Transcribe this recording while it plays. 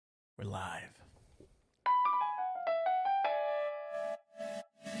We're live.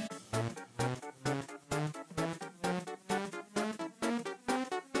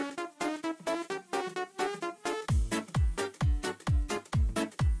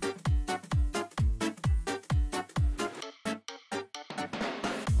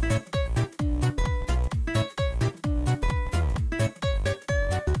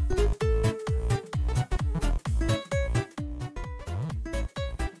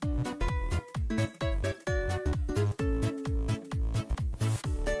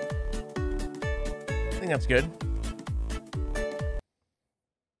 I think that's good.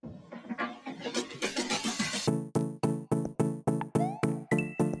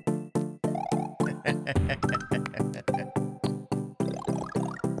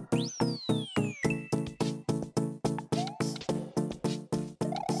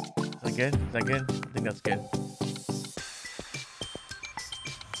 Is that good? Is that good? I think that's good.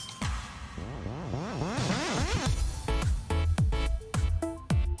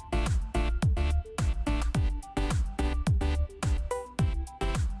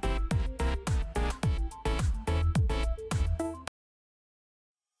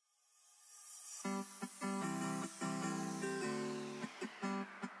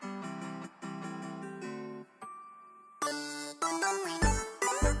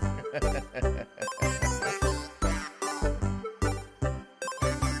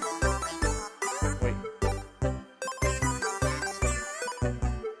 Wait.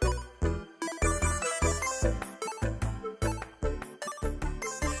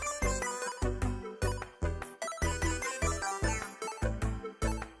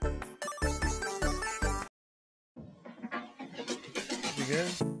 You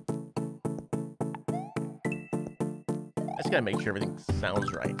good? I just gotta make sure everything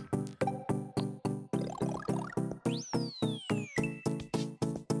sounds right.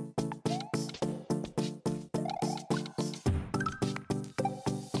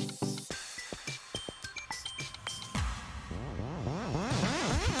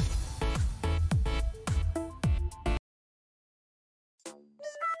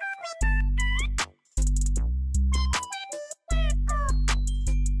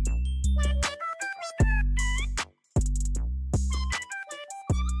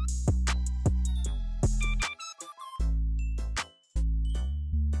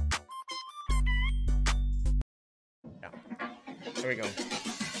 Yeah. There we go.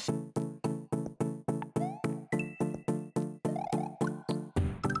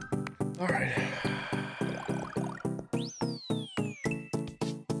 All right.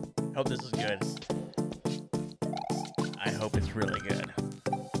 Hope this is good. I hope it's really good.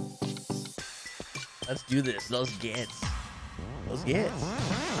 Let's do this. Those gets. Those gets.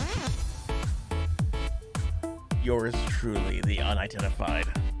 Yours truly, the unidentified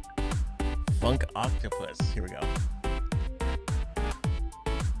Funk Octopus. Here we go.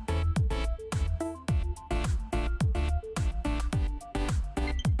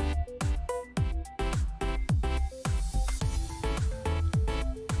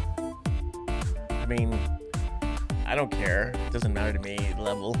 I mean, I don't care. It doesn't matter to me.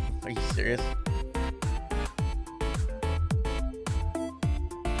 Level. Are you serious?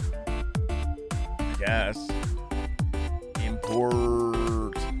 Yes.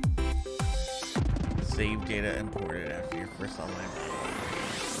 Import. Save data imported after your first online.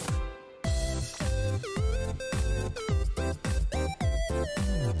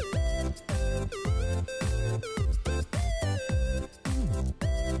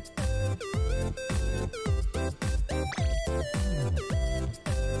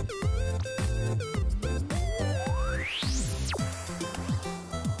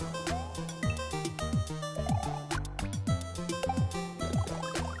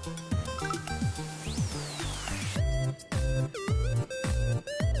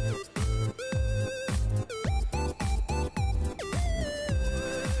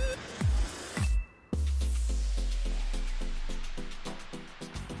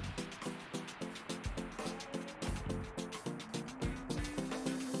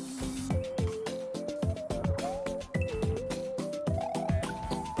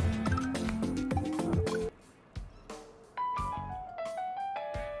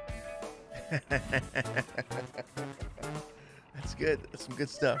 That's good. That's some good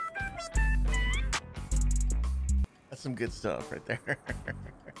stuff. That's some good stuff right there.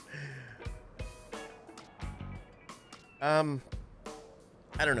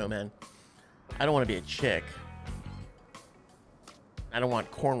 I don't know, man. I don't want to be a chick. I don't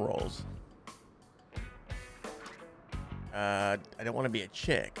want cornrows. I don't want to be a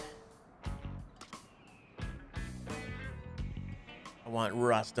chick. I want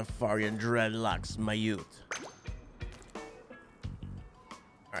Rastafarian dreadlocks, my youth.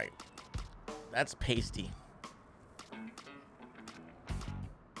 Alright. That's pasty.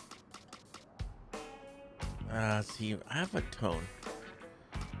 See, I have a tone.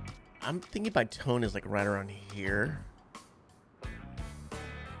 I'm thinking my tone is like right around here.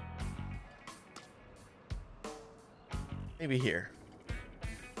 Maybe here.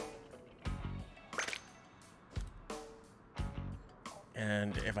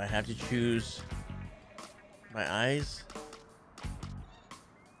 And if I have to choose my eyes,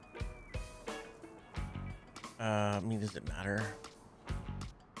 I mean, does it matter?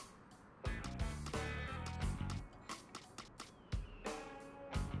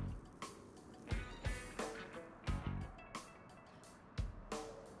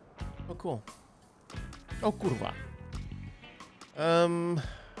 Oh, cool. Oh, kurwa.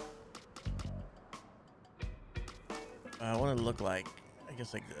 I want to look like, I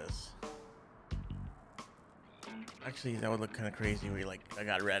guess, like this. Actually, that would look kind of crazy where you're like, I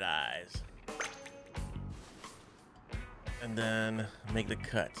got red eyes. And then make the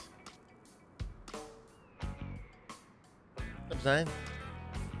cut. I'm saying?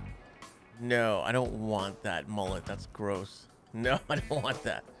 No, I don't want that mullet. That's gross. No, I don't want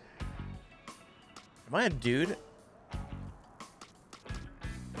that. Am I a dude?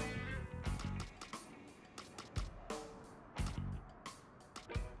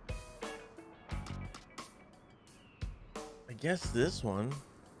 I guess this one.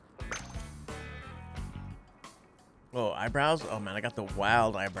 Oh, eyebrows? Oh man, I got the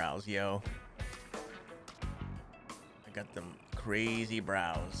wild eyebrows, yo. I got them crazy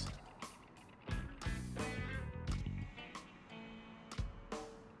brows.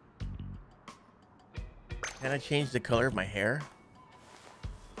 Can I change the color of my hair?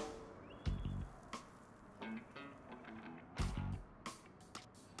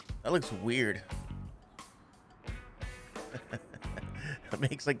 That looks weird. That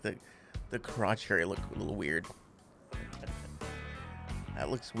makes like the crotch area look a little weird.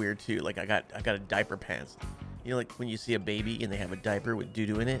 That looks weird too. Like I got a diaper pants. You know, like when you see a baby and they have a diaper with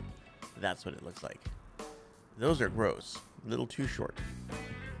doo-doo in it? That's what it looks like. Those are gross. A little too short.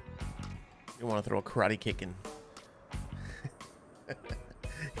 You want to throw a karate kick and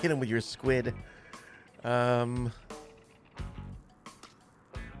hit him with your squid. No,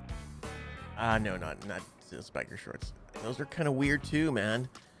 not the spiker shorts. Those are kind of weird too, man.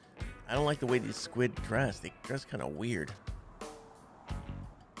 I don't like the way these squid dress. They dress kind of weird.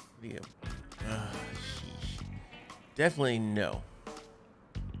 Sheesh. Definitely no.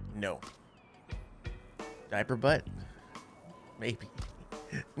 No. Diaper butt? Maybe.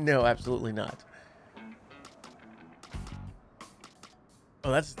 No, absolutely not.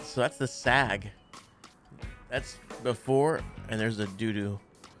 Oh, that's the sag. That's before, and there's a doo-doo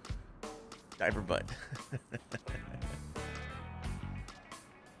diaper butt.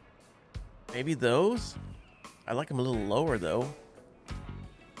 Maybe those? I like them a little lower though.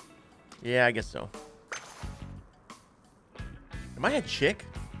 Yeah, I guess so. Am I a chick?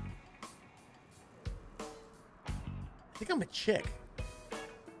 I think I'm a chick.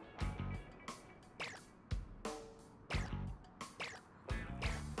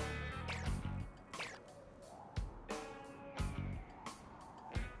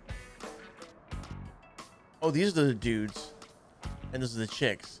 Oh, these are the dudes. And those are the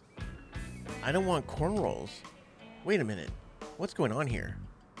chicks. I don't want cornrows. Wait a minute. What's going on here?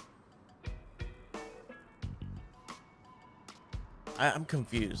 I'm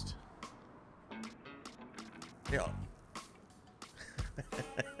confused. Yeah.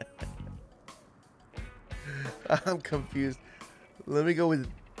 I'm confused. Let me go with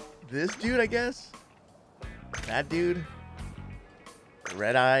this dude, I guess. That dude.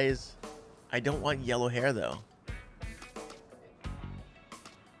 Red eyes. I don't want yellow hair, though.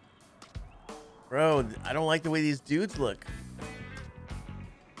 Bro, I don't like the way these dudes look.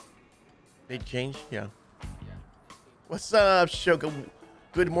 They changed? Yeah. What's up, Shoka?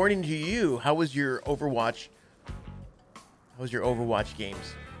 Good morning to you. How was your Overwatch? How was your Overwatch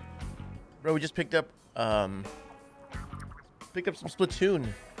games? Bro, we just picked up some Splatoon.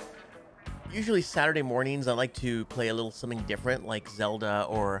 Usually Saturday mornings I like to play a little something different, like Zelda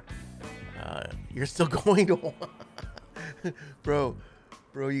or you're still going to Bro,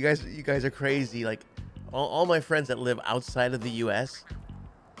 you guys are crazy. Like all my friends that live outside of the US,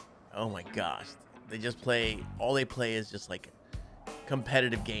 oh my gosh. They just play, all they play is just like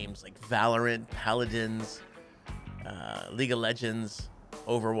competitive games like Valorant, Paladins, League of Legends,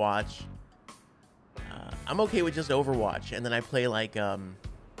 Overwatch. I'm okay with just Overwatch, and then I play like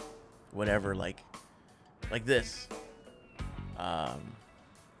whatever, like this. Um,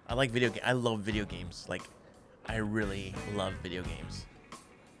 I like I love video games. Like, I really love video games.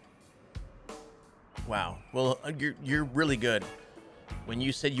 Wow. Well, you're really good. When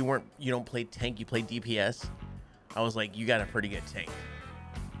you said you don't play tank, you play DPS, I was like, you got a pretty good tank.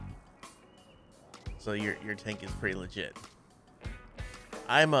 So your tank is pretty legit.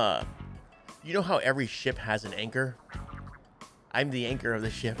 You know how every ship has an anchor? I'm the anchor of the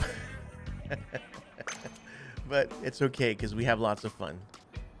ship. But it's okay because we have lots of fun.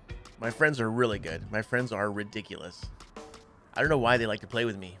 My friends are really good. My friends are ridiculous. I don't know why they like to play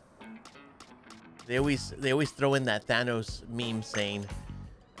with me. They always throw in that Thanos meme saying,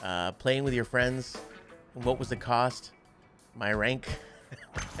 playing with your friends, what was the cost? My rank.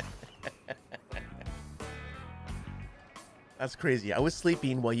 That's crazy. I was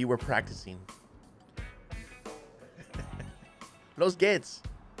sleeping while you were practicing. Los gets.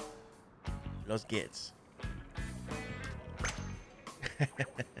 Los gets.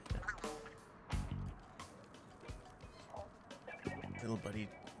 Little buddy.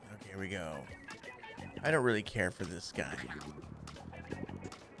 Okay, here we go. I don't really care for this guy.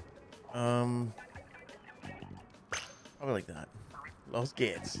 Probably like that. Los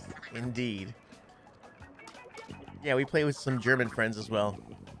gets. Indeed. Yeah, we play with some German friends as well.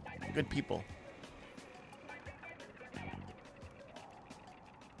 Good people.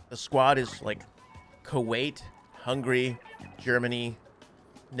 The squad is like Kuwait, Hungary, Germany,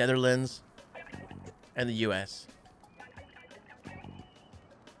 Netherlands, and the US.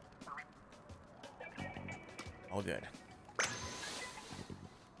 All good.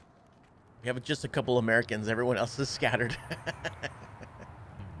 We have just a couple Americans. Everyone else is scattered.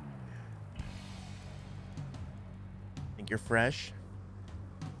 Think you're fresh?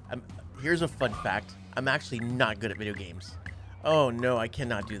 Here's a fun fact. I'm actually not good at video games. Oh no, I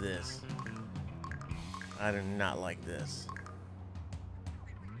cannot do this. I do not like this.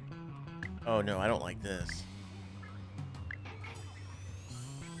 Oh no, I don't like this.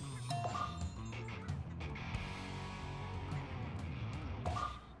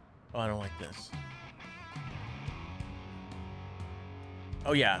 Oh, I don't like this.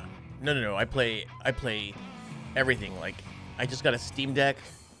 Oh yeah. No. I play everything. Like, I just got a Steam Deck,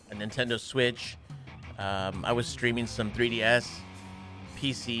 a Nintendo Switch. I was streaming some 3DS,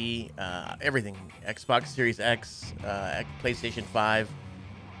 PC, everything. Xbox Series X, PlayStation 5.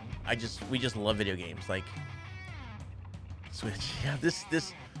 We just love video games. Like, Switch. Yeah, this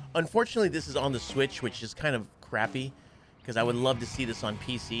unfortunately this is on the Switch, which is kind of crappy because I would love to see this on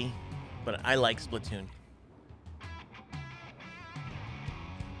PC, but I like Splatoon.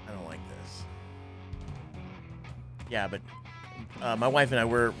 I don't like this. Yeah, but my wife and I,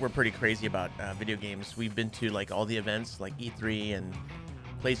 we're pretty crazy about video games. We've been to like all the events like E3 and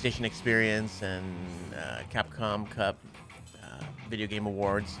PlayStation Experience and Capcom Cup, Video Game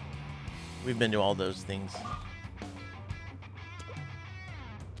Awards. We've been to all those things.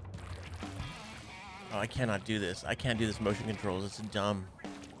 Oh, I cannot do this. I can't do this motion controls. It's dumb.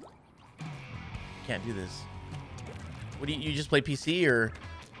 Can't do this. What do you just play PC, or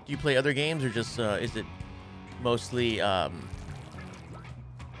do you play other games, or just is it mostly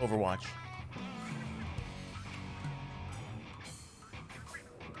Overwatch?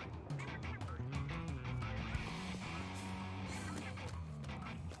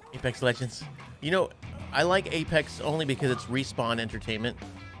 Apex Legends. You know, I like Apex only because it's Respawn Entertainment.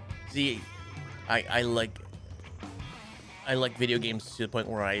 See, I like video games to the point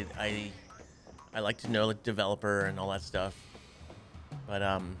where I like to know like developer and all that stuff. But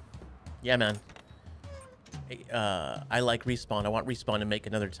yeah, man. I like Respawn. I want Respawn to make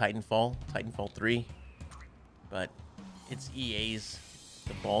another Titanfall 3. But it's EA's.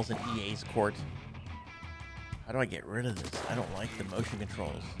 The ball's in EA's court. How do I get rid of this? I don't like the motion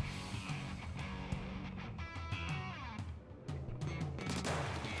controls.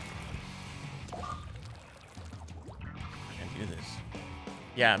 Can't do this.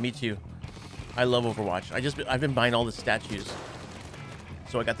 Yeah, me too. I love Overwatch. I've been buying all the statues.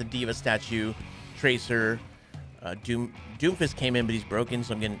 So I got the Diva statue, Tracer, Doomfist came in, but he's broken,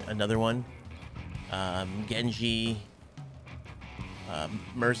 so I'm getting another one. Genji,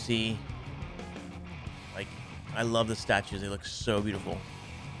 Mercy. Like, I love the statues. They look so beautiful.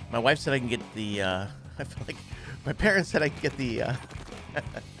 My wife said I can get the, I feel like my parents said I could get the,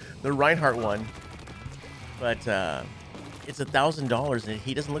 the Reinhardt one. But it's $1,000 and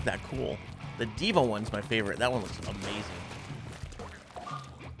he doesn't look that cool. The Diva one's my favorite. That one looks amazing.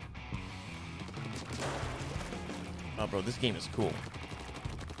 Oh, bro, this game is cool.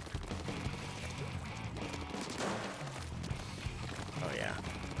 Oh, yeah.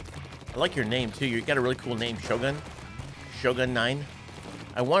 I like your name, too. You got a really cool name, Shogun. Shogun 9.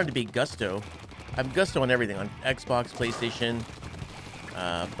 I wanted to be Gusto. I'm Gusto on everything, on Xbox, PlayStation,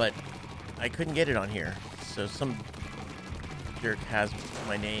 but I couldn't get it on here. So some jerk has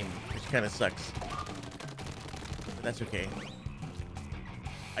my name, which kind of sucks. But that's okay.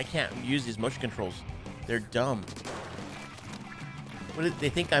 I can't use these motion controls. They're dumb. They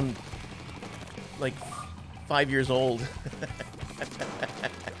think I'm like 5 years old.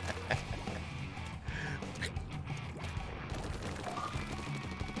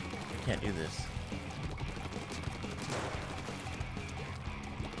 I can't do this.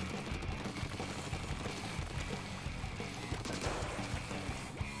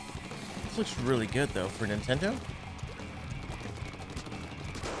 This looks really good though for Nintendo.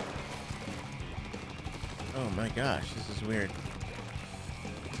 Oh my gosh, this is weird.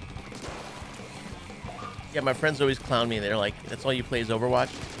 Yeah, my friends always clown me. They're like, that's all you play is Overwatch.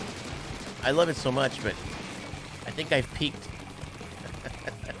 I love it so much, but I think I've peaked.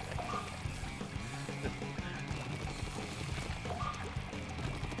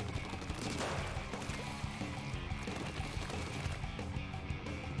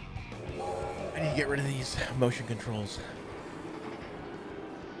 I need to get rid of these motion controls.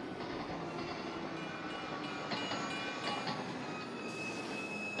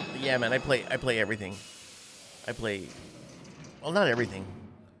 But yeah, man, I play everything. I play, well, not everything.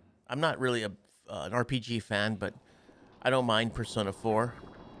 I'm not really an RPG fan, but I don't mind Persona 4.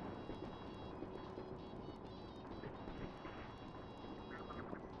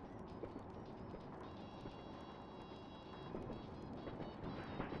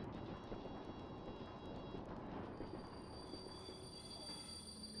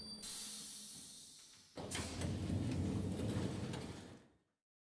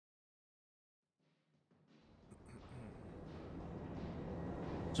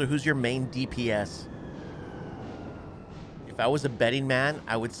 So who's your main DPS? If I was a betting man,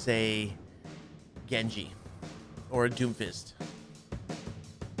 I would say Genji or a Doomfist.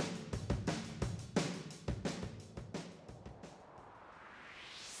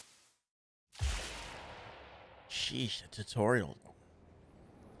 Sheesh, a tutorial.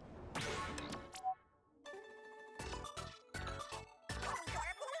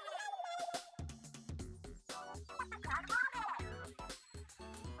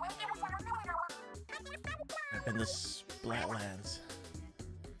 In the Splatlands.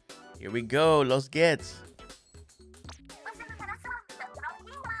 Here we go, los gets.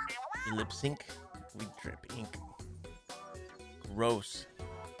 You lip sync, we drip ink. Gross.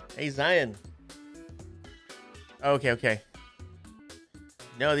 Hey Zion. Okay, okay.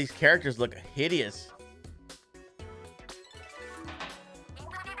 No, these characters look hideous.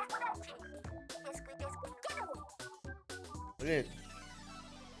 Look at it.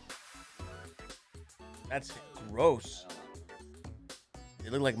 That's gross. They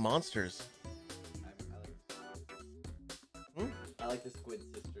look like monsters. I like the Squid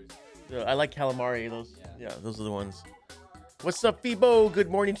Sisters. I like calamari. Those, yeah, those are the ones. What's up, Phoebo? Good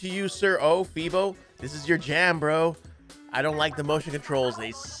morning to you, sir. Oh, Phoebo, this is your jam, bro. I don't like the motion controls.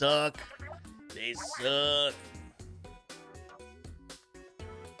 They suck. They suck.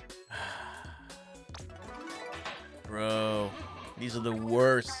 Bro, these are the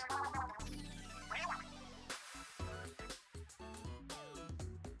worst.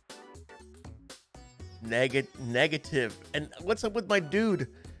 Negative. And what's up with my dude?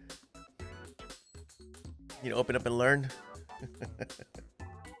 You know, open up and learn.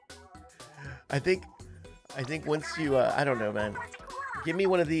 I think once you, I don't know, man. Give me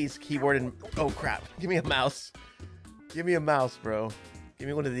one of these keyboard and, oh crap. Give me a mouse. Give me a mouse, bro. Give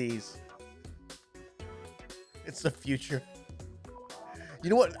me one of these. It's the future. You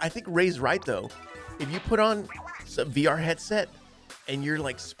know what? I think Ray's right though. If you put on some VR headset and you're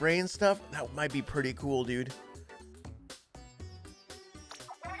like spraying stuff, that might be pretty cool, dude.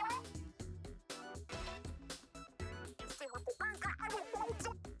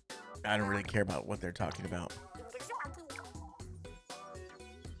 I don't really care about what they're talking about.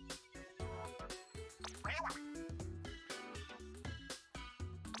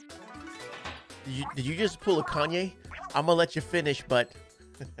 Did you just pull a Kanye? I'm gonna let you finish, but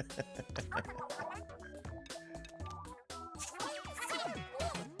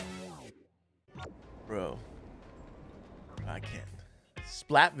bro, I can't.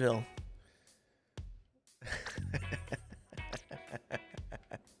 Splatville.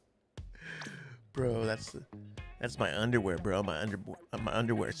 Bro, that's my underwear, bro. My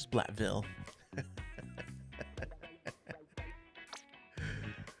underwear, Splatville.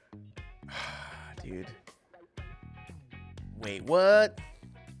 Dude. Wait, what?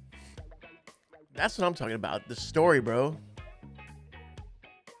 That's what I'm talking about. The story, bro.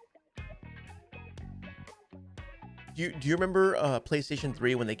 Do you remember PlayStation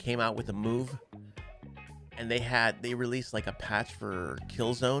 3 when they came out with a move and they released like a patch for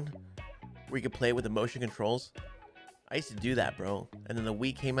Killzone where you could play with the motion controls? I used to do that, bro. And then the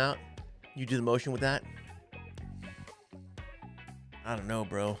Wii came out. You do the motion with that? I don't know,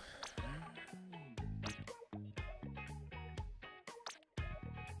 bro.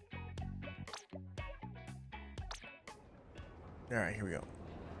 All right, here we go.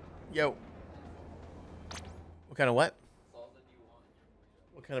 Yo. What kind of what? Salsa do you want in your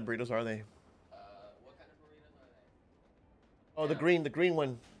burrito? What kind of burritos are they? What kind of burritos are they? Oh, Yeah, the green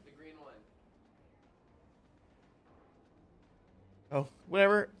one. the green one. Oh,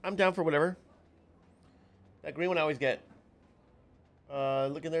 whatever. I'm down for whatever. That green one I always get.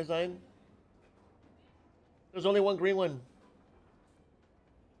 Look in there, Zion. There's only one green one.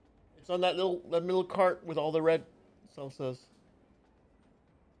 It's on that middle cart with all the red salsas.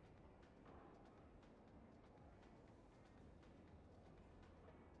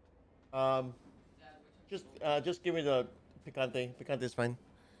 Um, just give me the picante. Picante is fine.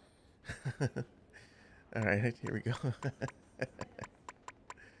 All right, here we go.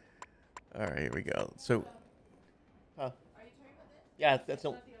 All right, here we go. So, yeah, that's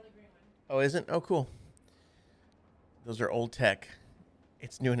no. Oh, isn't? Oh, cool. Those are old tech.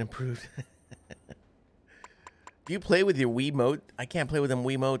 It's new and improved. Do you play with your Wiimote? I can't play with them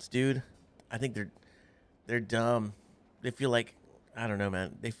Wiimotes, dude. I think they're dumb. They feel like, I don't know,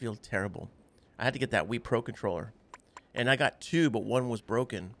 man. They feel terrible. I had to get that Wii Pro controller, and I got two, but one was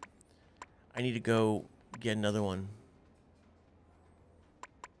broken. I need to go get another one.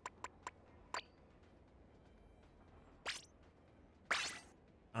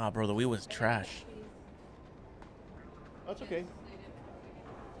 Ah, bro, the Wii was trash. That's okay.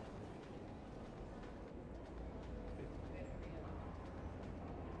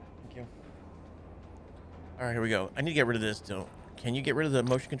 Thank you. All right, here we go. I need to get rid of this. Don't. Can you get rid of the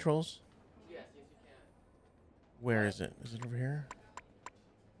motion controls? Yes, yes you can. Where is it? Is it over here?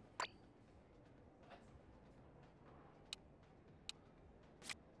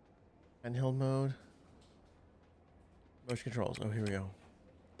 Handheld mode. Motion controls. Oh, here we go.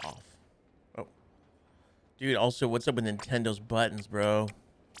 Off. Oh. Dude, also, what's up with Nintendo's buttons, bro?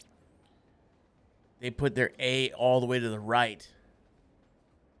 They put their A all the way to the right.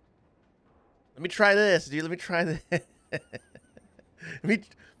 Let me try this, dude. Let me try this. let me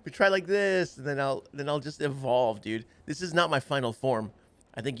try like this, and then I'll just evolve, dude. This is not my final form.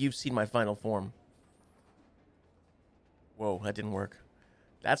 I think you've seen my final form. Whoa, that didn't work.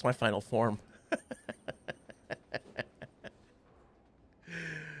 That's my final form.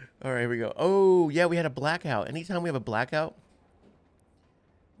 All right, here we go. Oh, yeah, we had a blackout. Anytime we have a blackout,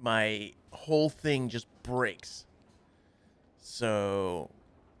 my whole thing just breaks. So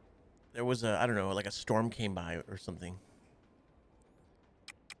there was I don't know, like a storm came by or something.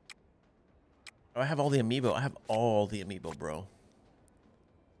 Oh, I have all the amiibo. I have all the amiibo, bro.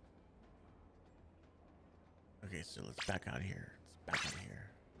 Okay, so let's back out here. Let's back out here.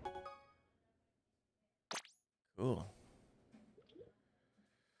 Cool.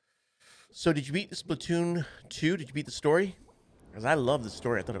 So did you beat Splatoon 2? Did you beat the story? Because I love the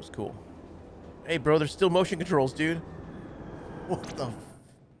story. I thought it was cool. Hey, bro, there's still motion controls, dude. What the...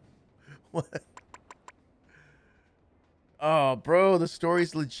 What? Oh, bro, the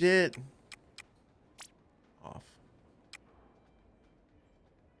story's legit. Off.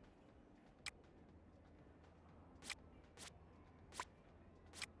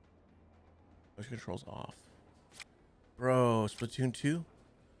 Motion controls off. Bro, Splatoon 2?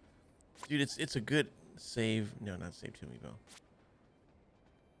 Dude, it's a good save. No, not save to amiibo.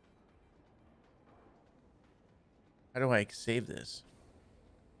 How do I save this?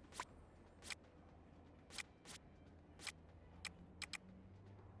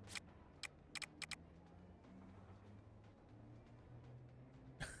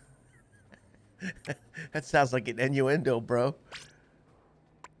 That sounds like an innuendo, bro.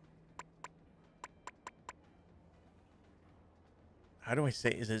 How do I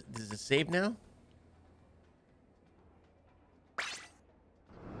say? Is it save now?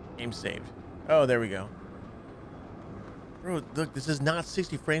 Game saved. Oh, there we go. Bro, look, this is not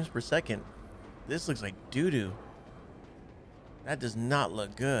 60 frames per second. This looks like doo-doo. That does not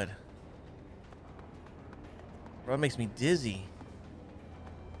look good. Bro, that makes me dizzy.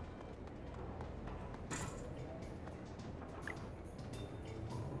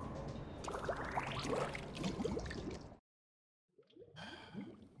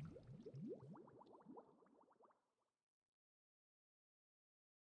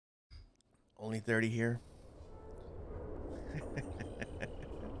 Only 30 here.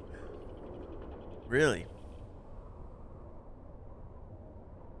 Really?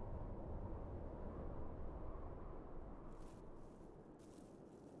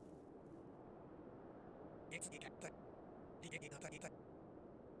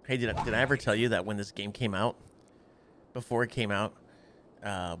 Hey, did I ever tell you that when this game came out, before it came out,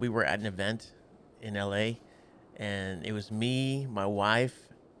 we were at an event in LA, and it was me, my wife,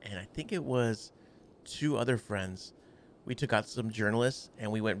 and I think it was 2 other friends. We took out some journalists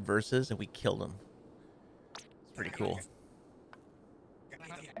and we went versus and we killed them. It's pretty cool.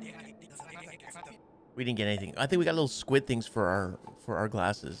 We didn't get anything. I think we got little squid things for our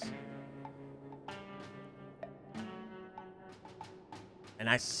glasses. And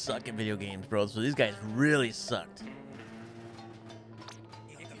I suck at video games, bro. So these guys really sucked.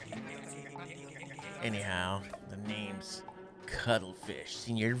 Anyhow, the name's Cuddlefish,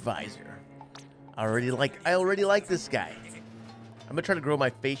 Senior Advisor. I already like this guy. I'm gonna try to grow my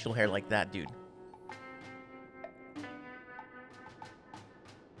facial hair like that, dude.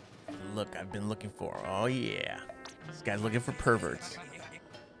 Look, I've been looking for. Oh yeah, this guy's looking for perverts.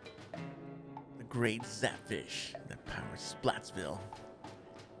 The great Zapfish that powers Splatsville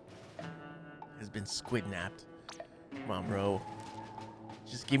has been squid napped. Come on, bro.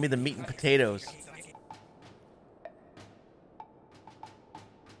 Just give me the meat and potatoes.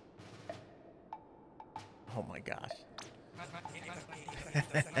 Oh my gosh.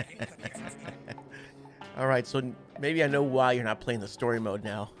 All right, so maybe I know why you're not playing the story mode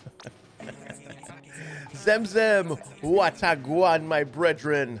now. Zemzem, Wataguan, my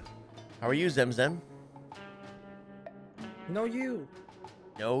brethren. How are you, Zemzem? No, you.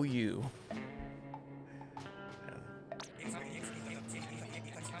 No, you.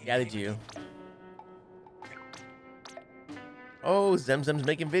 Yeah, did you? Oh, Zemzem's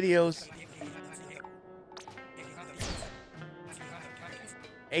making videos.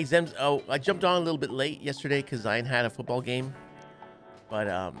 Hey, Zems. Oh, I jumped on a little bit late yesterday because I had a football game.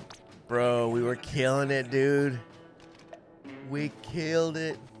 But, bro, we were killing it, dude. We killed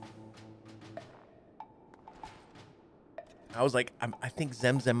it. I was like, I think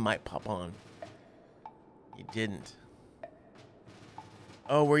Zemzem might pop on. You didn't.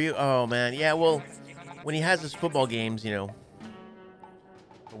 Oh, were you? Oh, man. Yeah, well, when he has his football games, you know,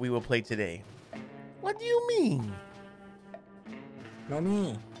 we will play today. What do you mean? No,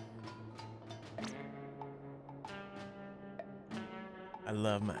 me. I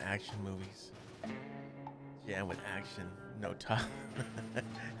love my action movies. Yeah, with action, no talk.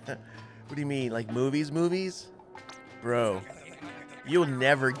 What do you mean, like movies? Bro, you'll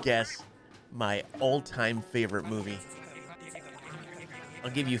never guess my all-time favorite movie.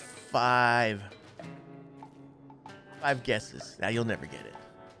 I'll give you five guesses. Now you'll never get it.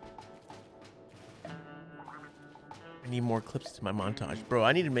 I need more clips to my montage. Bro,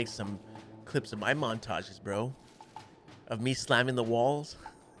 I need to make some clips of my montages, bro. Of me slamming the walls.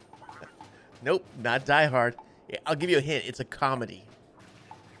 Nope, not Die Hard. Yeah, I'll give you a hint. It's a comedy.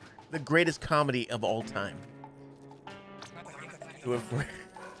 The greatest comedy of all time. Do it for...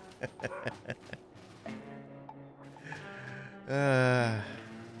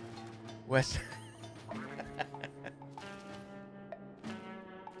 West...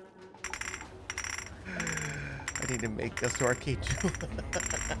 I need to make us arcade too.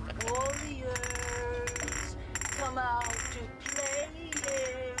 Warriors, come out to play.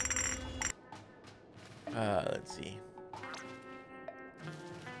 Let's see.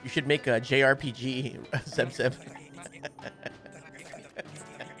 You should make a JRPG, Zeb.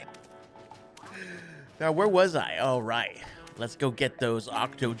 Now, where was I? Oh, right. Let's go get those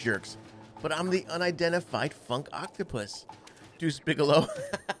octo jerks. But I'm the unidentified funk octopus. Deuce Bigelow.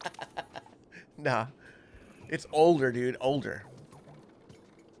 Nah. It's older, dude. Older.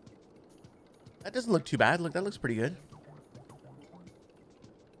 That doesn't look too bad. Look, that looks pretty good.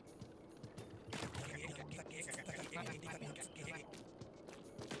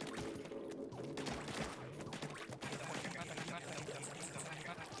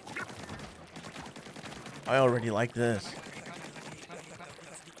 I already like this.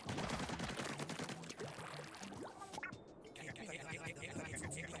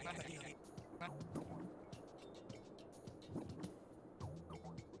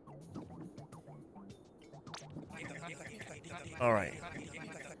 All right.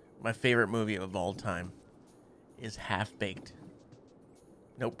 My favorite movie of all time is Half-Baked.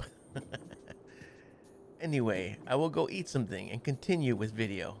 Nope. Anyway, I will go eat something and continue with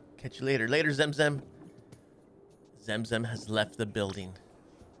video. Catch you later. Later, Zemzem. Zemzem has left the building.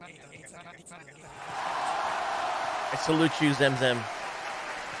 I salute you, Zemzem.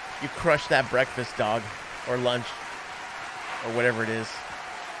 You crushed that breakfast, dog. Or lunch. Or whatever it is.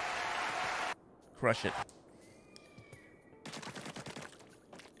 Crush it.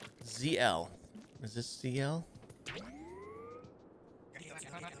 ZL. Is this CL?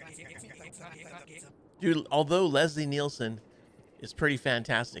 Dude, although Leslie Nielsen is pretty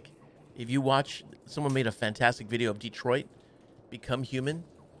fantastic. If you watch, someone made a fantastic video of Detroit Become Human,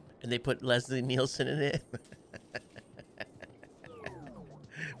 and they put Leslie Nielsen in it.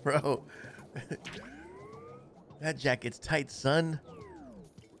 Bro, that jacket's tight, son.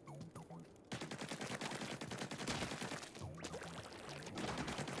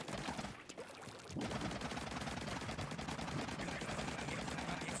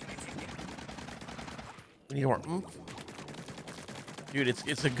 We need more oomph. Dude,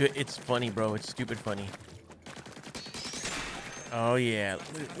 it's funny, bro. It's stupid funny. Oh yeah,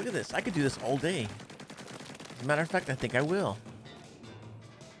 look at this. I could do this all day. As a matter of fact, I think I will.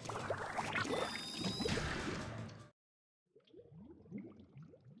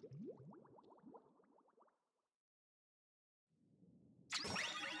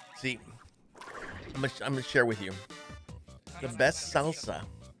 See, I'm gonna share with you the best salsa.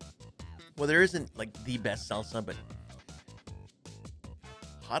 Well, there isn't like the best salsa, but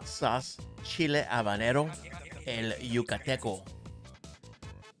hot sauce chile habanero el yucateco.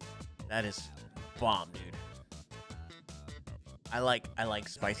 That is bomb, dude. I like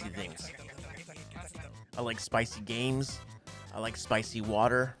spicy things. I like spicy games. I like spicy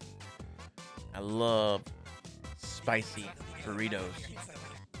water. I love spicy burritos.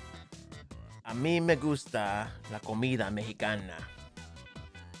 A mí me gusta la comida mexicana.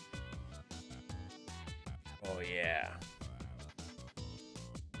 Oh yeah.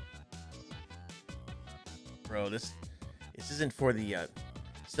 Bro, this isn't for the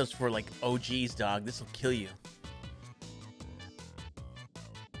this is for like OGs, dog. This will kill you.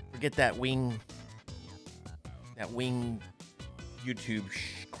 Forget that wing YouTube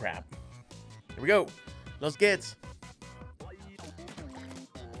crap. Here we go. Los gets.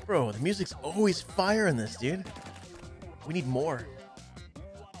 Bro, the music's always fire in this, dude. We need more.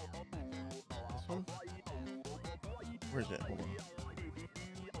 This one? Where is it? Hold on.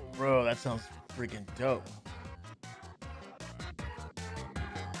 Bro, that sounds freaking dope.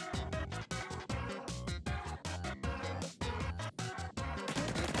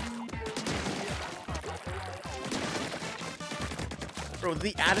 Bro,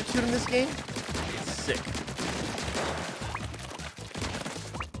 the attitude in this game is sick.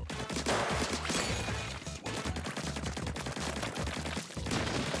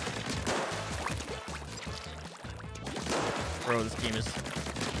 Bro, this game is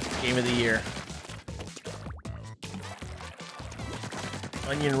game of the year.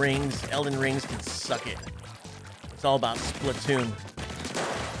 Onion rings, Elden rings can suck it. It's all about Splatoon.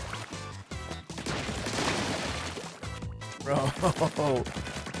 Bro,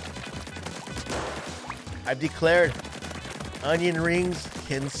 I've declared onion rings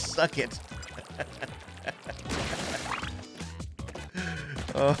can suck it.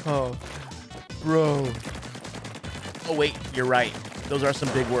 Oh, bro. Oh wait, you're right. Those are some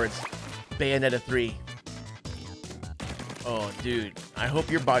big words. Bayonetta 3. Oh, dude. I hope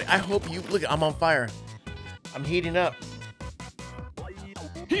your body. I hope you. Look, I'm on fire. I'm heating up.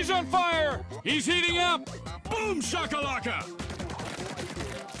 He's on fire! He's heating up! Boom shakalaka!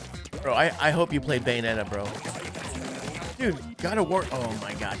 Bro, I hope you played Bayonetta, bro. Dude, God of War. Oh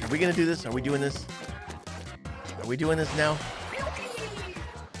my gosh. Are we gonna do this? Are we doing this? Are we doing this now?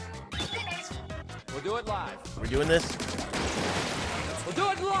 We'll do it live. We're doing this? We'll do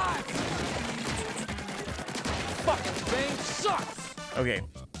it live! Fucking thing sucks! Okay.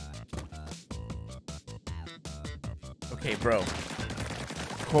 Okay, bro.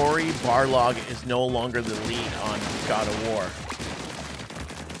 Cory Barlog is no longer the lead on God of War.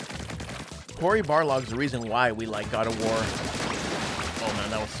 Cory Barlog's the reason why we like God of War. Oh man,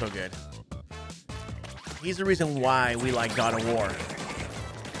 that was so good. He's the reason why we like God of War.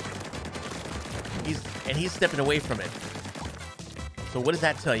 He's stepping away from it. So what does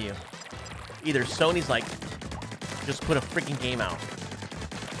that tell you? Either Sony's like, just put a freaking game out.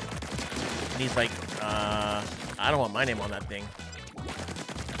 And he's like, I don't want my name on that thing.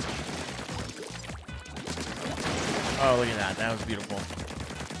 Oh, look at that. That was beautiful.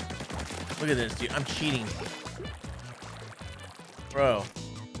 Look at this, dude. I'm cheating. Bro.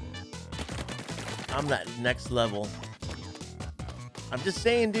 I'm that next level. I'm just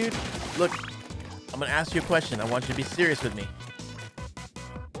saying, dude. Look, I'm going to ask you a question. I want you to be serious with me.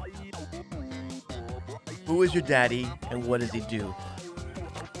 Who is your daddy and what does he do?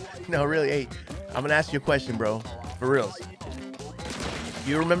 No, really, hey, I'm going to ask you a question, bro. For reals.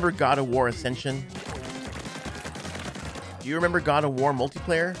 Do you remember God of War Ascension? Do you remember God of War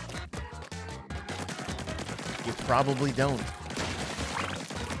multiplayer? You probably don't.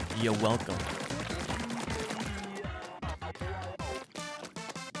 You're welcome.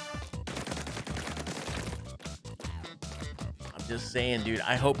 I'm Just saying, dude.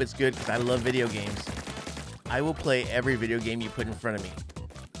 I hope it's good because I love video games. I will play every video game you put in front of me.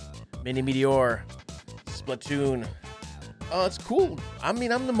 Mini Meteor, Splatoon. Oh, it's cool. I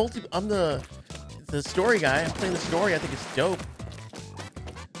mean, I'm the story guy. I'm playing the story. I think it's dope.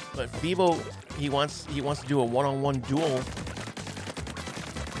 But Phoebo, he wants to do a one-on-one duel.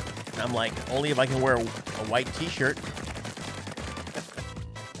 And I'm like, only if I can wear a white T-shirt.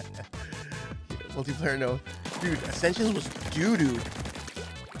 Multiplayer, no. Dude, Ascensions was doo-doo.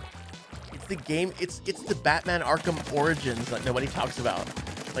 It's the game, it's the Batman Arkham Origins that nobody talks about.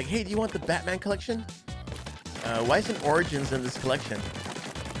 Like, hey, do you want the Batman collection? Why isn't Origins in this collection?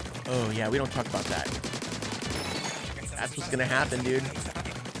 Oh, yeah, we don't talk about that. That's what's gonna happen, dude.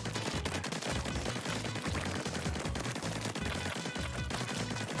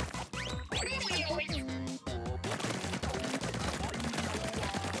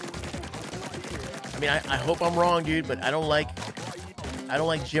 I mean, I hope I'm wrong, dude, but I don't like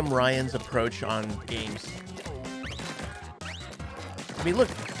Jim Ryan's approach on games. I mean, look,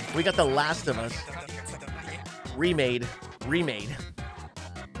 we got The Last of Us remade.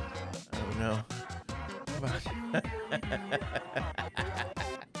 Oh no.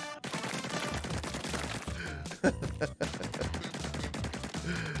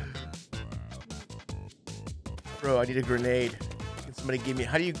 Bro, I need a grenade. Can somebody give me?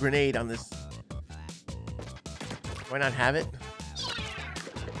 How do you grenade on this? Why not have it?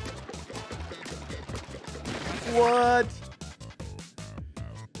 What?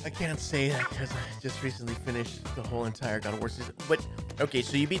 I can't say that because I just recently finished the whole entire God of War season. But, okay,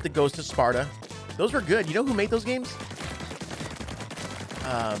 so you beat the Ghost of Sparta. Those were good. You know who made those games?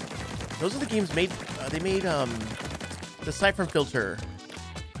 Those are the games made... they made the Siphon Filter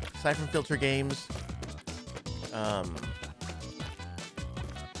games.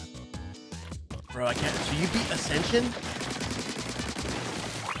 Bro, I can't... So you beat Ascension?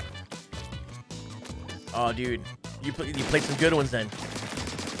 Oh, dude. You played some good ones then.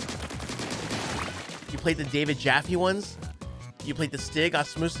 You played the David Jaffe ones. You played the Stig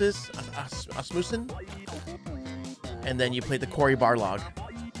Asmussen. And then you played the Cory Barlog.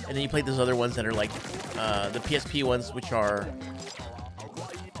 And then you played those other ones that are like the PSP ones, which are...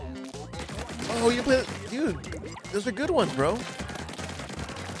 Oh, you played... Dude, those are good ones, bro.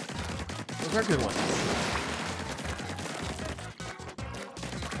 Those are good ones.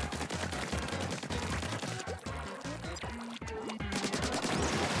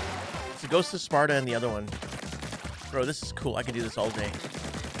 It's the Ghost of Sparta and the other one. Bro, this is cool. I could do this all day.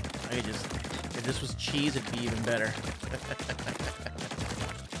 I could just... If this was cheese, it'd be even better.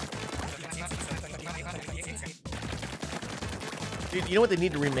 Dude, you know what they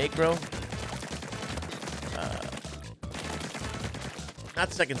need to remake, bro?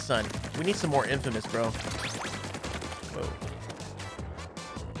 Not Second Son. We need some more Infamous, bro. Whoa.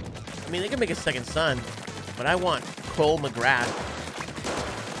 I mean, they can make a Second Son, but I want Cole McGrath.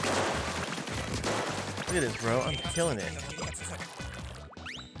 Look at this, bro. I'm killing it.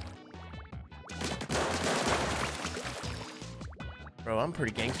 Bro, I'm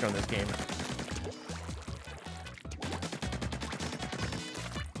pretty gangster on this game.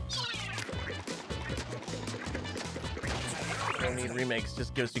 Don't need remakes,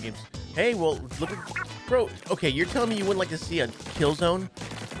 just give us 2 games. Hey, well, look at... Bro, okay, you're telling me you wouldn't like to see a Killzone?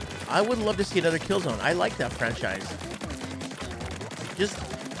 I would love to see another Killzone. I like that franchise. Just...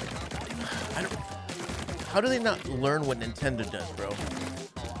 I don't... How do they not learn what Nintendo does, bro?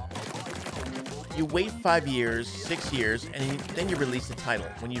 You wait 5 years, 6 years, and then you release the title.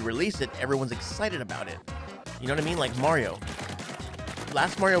 When you release it, everyone's excited about it. You know what I mean? Like Mario.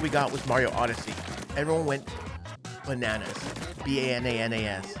 Last Mario we got was Mario Odyssey. Everyone went bananas.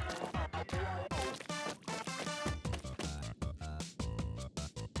 B-A-N-A-N-A-S.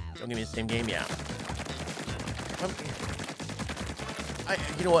 Don't give me the same game, yeah.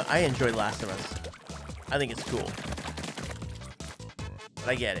 You know what? I enjoy Last of Us. I think it's cool. But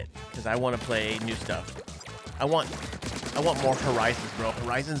I get it, because I want to play new stuff. I want more Horizons, bro.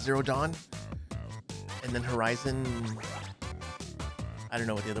 Horizon Zero Dawn, and then Horizon... I don't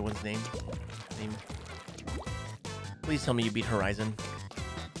know what the other one's name. Please tell me you beat Horizon.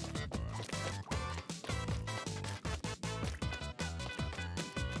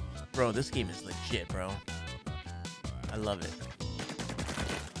 Bro, this game is legit, bro. I love it.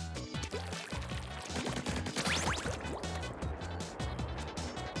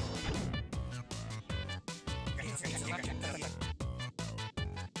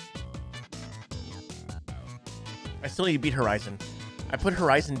 I still need to beat Horizon. I put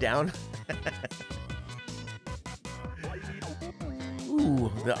Horizon down.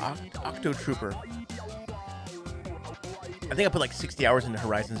 Ooh, the Octo Trooper. I think I put like 60 hours into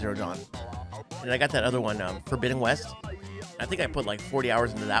Horizon Zero Dawn. And I got that other one, Forbidden West. I think I put like 40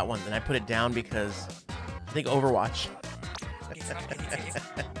 hours into that one. Then I put it down because I think Overwatch.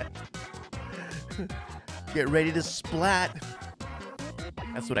 Get ready to splat.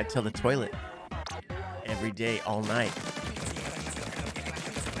 That's what I tell the toilet. Every day, all night.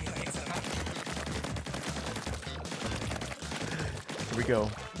 Here we go.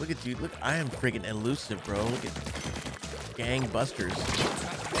 Look at dude. Look, I am friggin' elusive, bro. Look at gangbusters.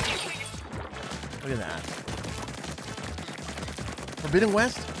 Look at that. Forbidden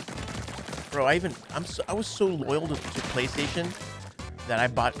West, bro. I was so loyal to PlayStation that I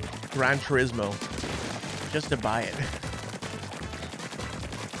bought Gran Turismo just to buy it.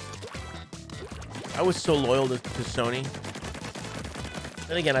 I was so loyal to Sony.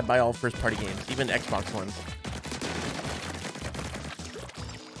 Then again, I buy all first-party games, even Xbox ones.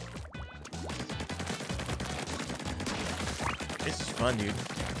 This is fun, dude.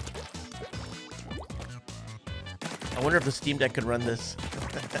 I wonder if the Steam Deck could run this.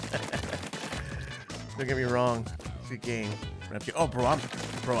 Don't get me wrong. It's a good game. Oh, bro,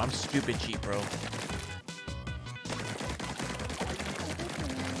 I'm stupid cheap, bro.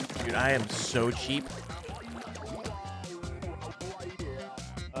 Dude, I am so cheap.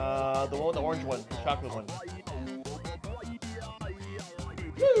 The one with the orange one, the chocolate one.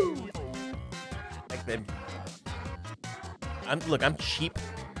 Woo! Thanks, babe. Look, I'm cheap,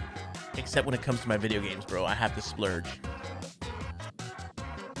 except when it comes to my video games, bro. I have to splurge.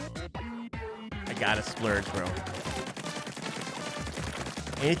 I gotta splurge, bro.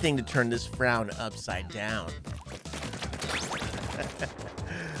 Anything to turn this frown upside down.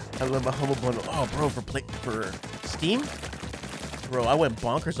 I love my humble bundle. Oh, bro, for Steam, bro, I went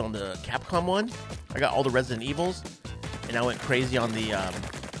bonkers on the Capcom one. I got all the Resident Evils, and I went crazy on the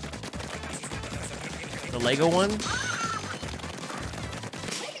Lego one.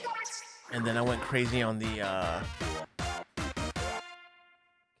 And then I went crazy on the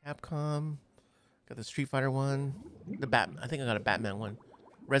Capcom. Got the Street Fighter one. I think I got a Batman one.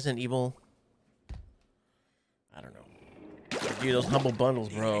 Resident Evil. I don't know. Dude, those humble bundles,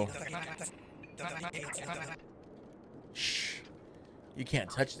 bro. Shh. You can't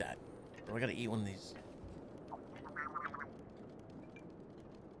touch that. Bro, I gotta eat one of these.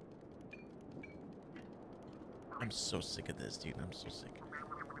 I'm so sick of this, dude. I'm so sick.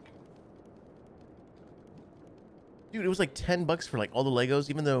 Dude, it was like $10 for like all the Legos,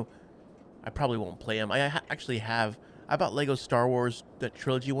 even though I probably won't play them. I bought Lego Star Wars, that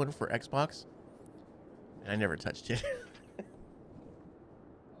trilogy one for Xbox, and I never touched it.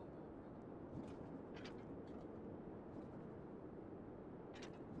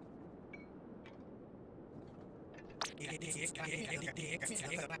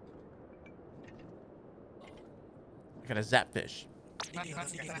 I got a Zapfish.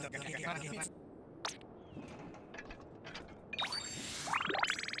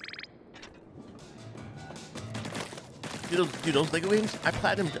 Dude, those Lego games, I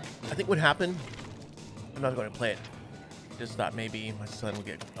platinumed. I think what happened, I'm not going to play it. Just thought maybe my son would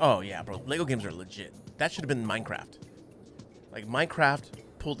get. Oh yeah, bro, Lego games are legit. That should have been Minecraft. Like Minecraft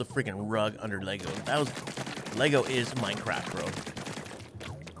pulled the freaking rug under Lego. Lego is Minecraft, bro.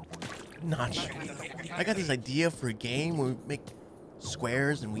 Notch. I got this idea for a game where we make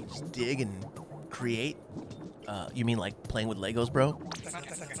squares and we just dig and create. You mean like playing with Legos, bro?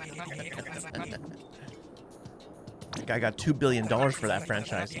 The guy got $2 billion for that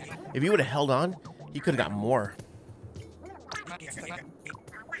franchise. If he would have held on, he could have got more.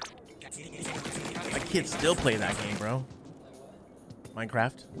 My kids still play that game, bro.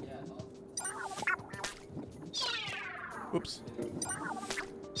 Minecraft. Oops.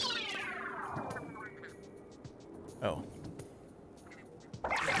 Oh.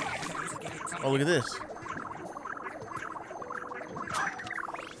 Oh, look at this.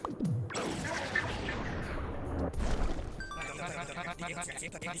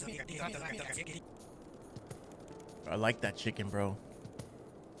 I like that chicken, bro.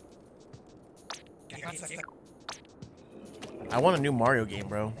 I want a new Mario game,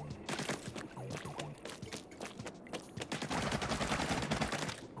 bro.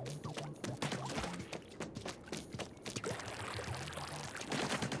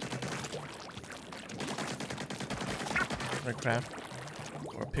 Minecraft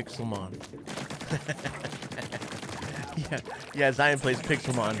or Pixelmon. Yeah, Zion plays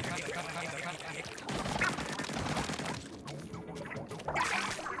Pixelmon.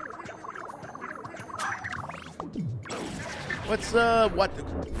 What?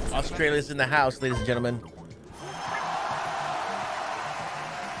 Australia's in the house, ladies and gentlemen.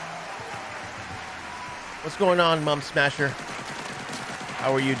 What's going on, Mum Smasher?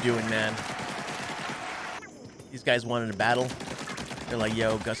 How are you doing, man? These guys wanted a battle. They're like,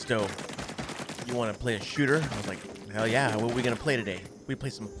 yo, Gusto, you want to play a shooter? I was like, hell yeah. What are we going to play today? We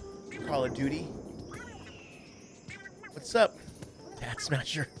play some Call of Duty. What's up, Dad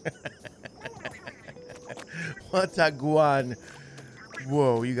Smasher? What a guan.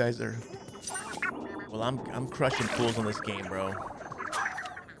 Whoa, you guys are... Well, I'm crushing fools on this game, bro.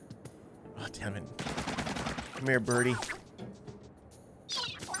 Oh, damn it. Come here, birdie.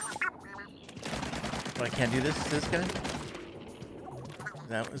 But I can't do this to this guy?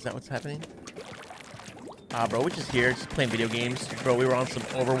 Is that what's happening? Ah, bro, we're just here, just playing video games. Bro, we were on some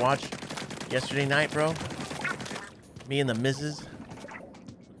Overwatch yesterday night, bro. Me and the missus.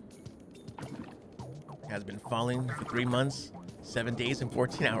 Has been falling for 3 months, 7 days, and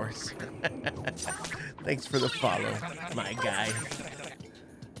 14 hours. Thanks for the follow, my guy.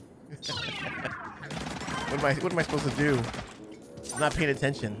 What am I supposed to do? I'm not paying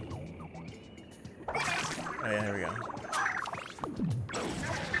attention. Oh yeah, here we go.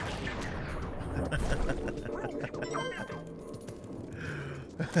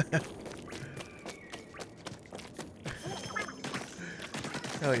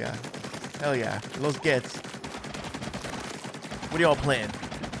 Hell yeah. Hell yeah. Los gets. What are y'all playing?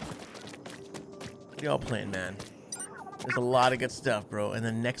 What are y'all playing, man? There's a lot of good stuff, bro. And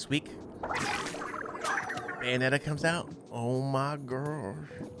then next week, Bayonetta comes out. Oh my gosh.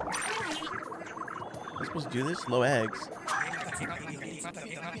 Am I supposed to do this? Low eggs.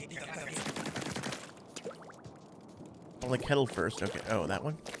 On the kettle first. Okay. Oh, that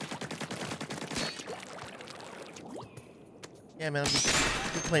one? Yeah, man. I'm just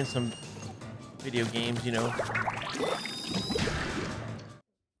playing some video games, you know.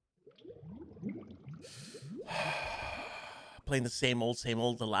 Playing the same old,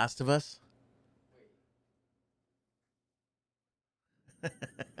 The Last of Us.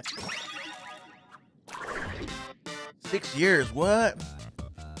 6 years, what?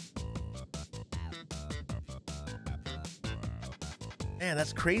 Man,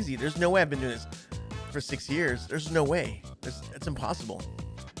 that's crazy. There's no way I've been doing this for 6 years. There's no way. It's impossible.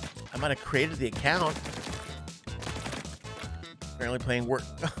 I might have created the account. Apparently playing work.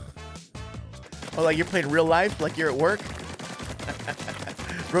 Oh, like you're playing real life? Like you're at work?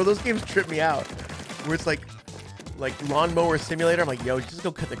 Bro, those games trip me out. Where it's like lawnmower simulator. I'm like, yo, just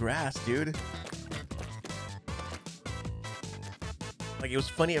go cut the grass, dude. Like, it was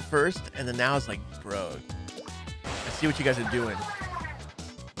funny at first, and then now it's like, bro, I see what you guys are doing.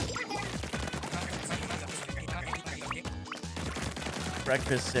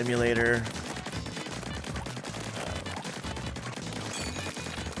 Breakfast simulator.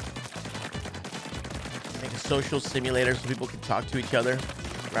 Make a social simulator so people can talk to each other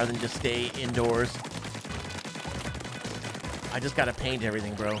rather than just stay indoors. I just gotta paint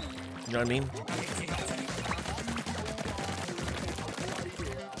everything, bro. You know what I mean?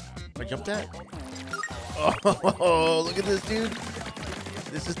 I jumped that? Oh, look at this, dude.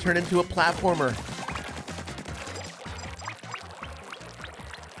 This has turned into a platformer.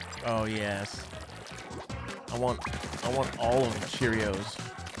 Oh, yes. I want all of the Cheerios.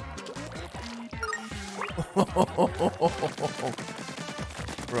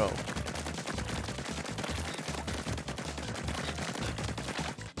 Bro.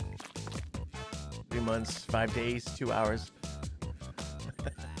 Three months, 5 days, 2 hours.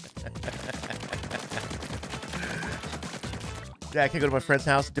 Yeah, I can go to my friend's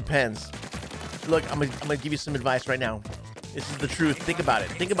house. Depends. Look, I'm gonna give you some advice right now. This is the truth. Think about it.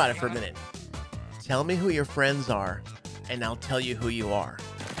 Think about it for a minute. Tell me who your friends are, and I'll tell you who you are.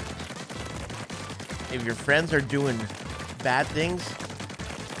 If your friends are doing bad things,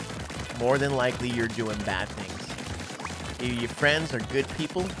 more than likely you're doing bad things. If your friends are good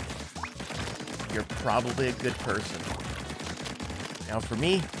people, you're probably a good person. Now for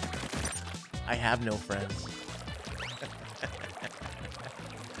me, I have no friends.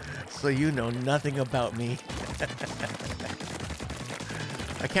 So you know nothing about me.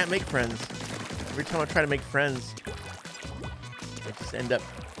 I can't make friends. Every time I try to make friends, I just end up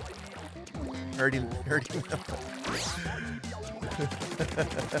hurting them.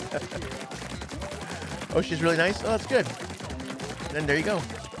 Oh, she's really nice? Oh, that's good. Then there you go.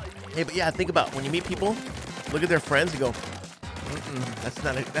 Hey, but yeah, think about when you meet people, look at their friends and go, that's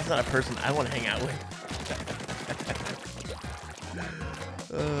not a person I want to hang out with.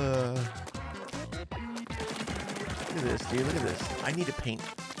 Look at this, dude. Look at this. I need to paint.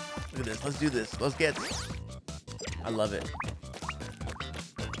 Look at this. Let's do this. Let's get. I love it.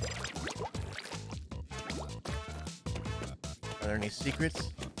 Are there any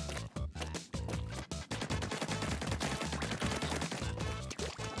secrets?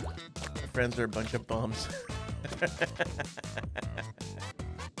 friends are a bunch of bums.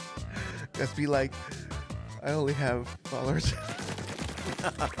 Just be like, I only have followers.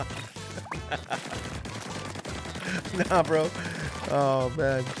 Nah, bro. Oh,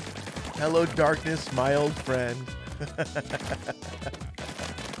 man. Hello, darkness, my old friend.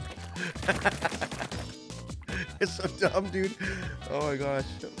 It's so dumb, dude. Oh, my gosh.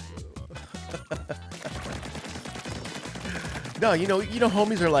 No, you know,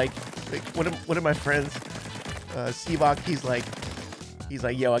 homies are like one of my friends, Sivak, he's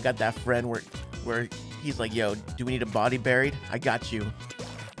like, yo, I got that friend where he's like, yo, do we need a body buried? I got you.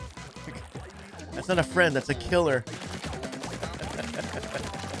 That's not a friend, that's a killer.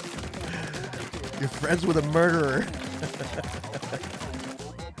 You're friends with a murderer.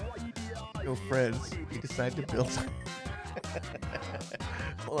 No friends. You decide to build.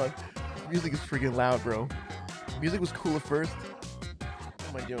 Hold on. Music is freaking loud, bro. Music was cool at first. What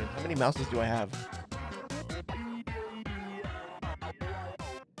am I doing? How many mouses do I have?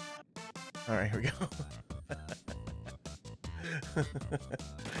 All right, here we go.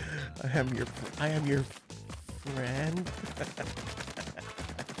 I am your friend.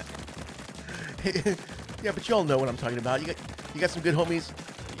 Yeah, but you all know what I'm talking about. You got some good homies.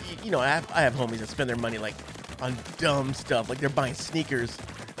 You know, I have homies that spend their money like on dumb stuff, like they're buying sneakers.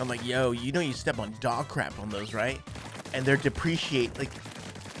 I'm like, yo, you know you step on dog crap on those, right? And they're depreciate like,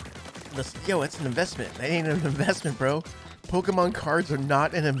 yo, it's an investment. That ain't an investment, bro. Pokemon cards are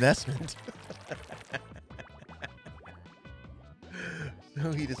not an investment.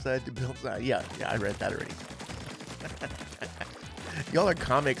 So he decided to build. Yeah, I read that already. Y'all are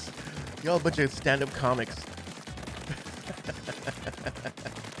comics. Y'all a bunch of stand-up comics.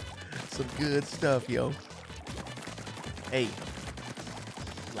 Some good stuff, yo. Hey,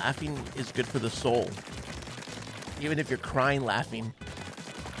 laughing is good for the soul. Even if you're crying laughing.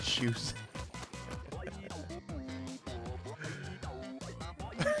 Shoes.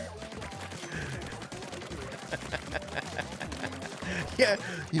 Yeah,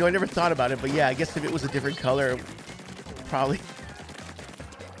 you know, I never thought about it, but yeah, I guess if it was a different color, probably.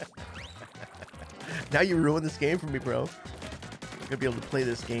 Now you ruined this game for me, bro. I'm gonna be able to play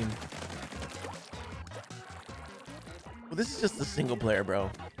this game. Well, this is just the single player, bro.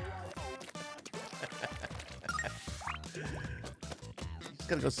 You just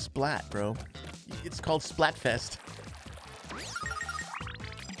gotta go splat, bro. It's called Splatfest.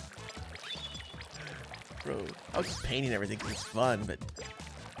 Bro, I was just painting everything because it's fun, but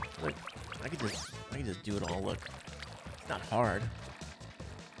look, I could just do it all. Look, it's not hard.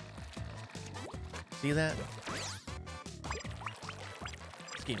 See that?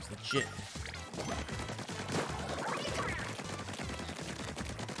 This game's legit.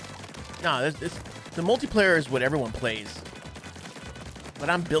 No, the multiplayer is what everyone plays,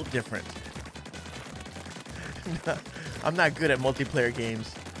 but I'm built different. I'm not good at multiplayer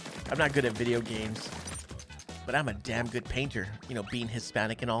games. I'm not good at video games. But I'm a damn good painter, you know, being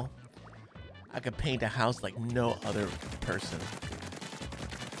Hispanic and all. I could paint a house like no other person.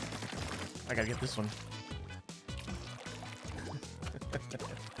 I gotta get this one.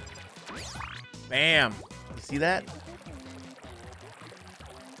 Bam! You see that?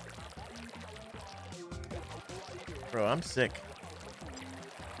 Bro, I'm sick.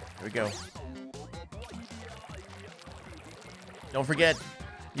 Here we go. Don't forget,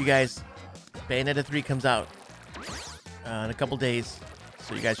 you guys, Bayonetta 3 comes out in a couple days,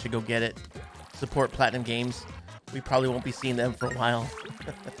 so you guys should go get it. Support Platinum Games. We probably won't be seeing them for a while.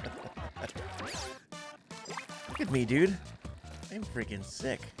 Look at me, dude. I'm freaking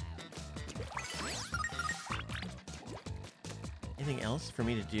sick. Anything else for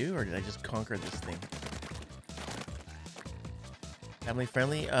me to do, or did I just conquer this thing? Family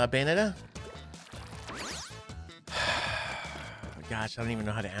friendly, Bayonetta? Gosh, I don't even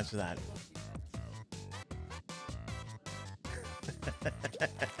know how to answer that.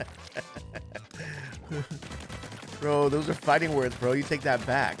 Bro, those are fighting words, bro. You take that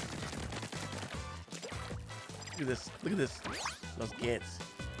back. Look at this. Look at this. Those gets.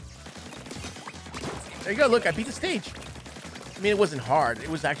 There you go. Look, I beat the stage. I mean, it wasn't hard. It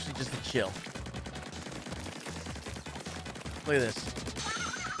was actually just a chill. Look at this.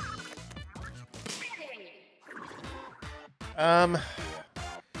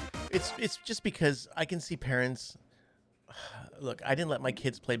 It's just because I can see parents. Look, I didn't let my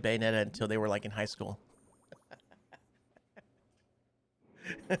kids play Bayonetta until they were like in high school.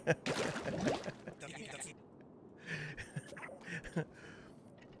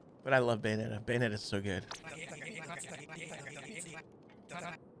 But I love Bayonetta. Bayonetta is so good.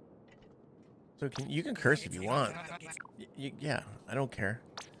 So you can curse if you want. Yeah, I don't care.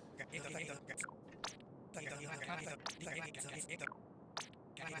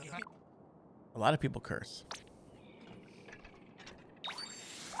 A lot of people curse.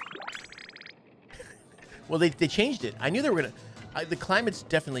 Well, they changed it. I knew they were gonna. The climate's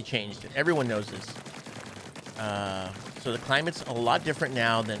definitely changed. Everyone knows this. So the climate's a lot different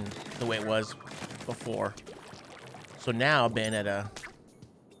now than the way it was before. So now Bayonetta.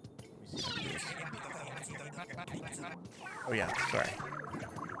 Let me see if I can do this. Oh yeah, sorry.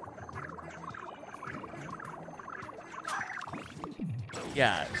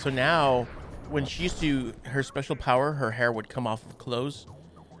 Yeah, so now when she used to, her special power, her hair would come off of clothes.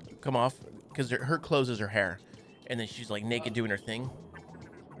 Come off, because her clothes is her hair. And then she's like naked doing her thing.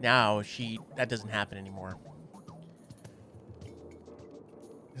 Now that doesn't happen anymore.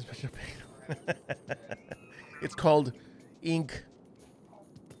 Special paint. It's called ink.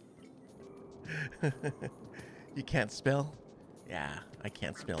 You can't spell? Yeah, I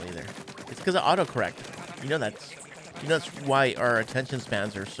can't spell either. It's because of autocorrect. You know that's why our attention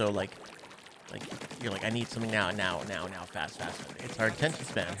spans are so like you're like, I need something now, fast. It's our attention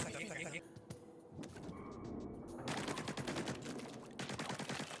span.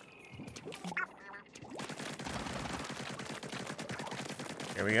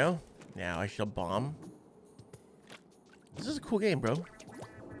 There we go. Now I shall bomb. This is a cool game, bro.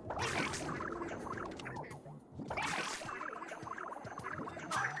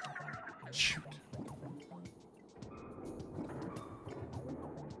 Shoot.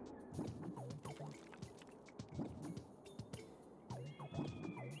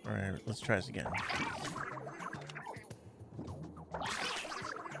 All right, let's try this again.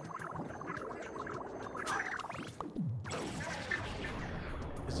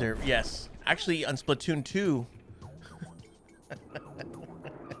 Is there? Yes. Actually, on Splatoon 2.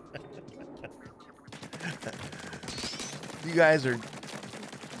 You guys are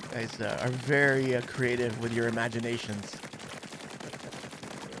very creative with your imaginations.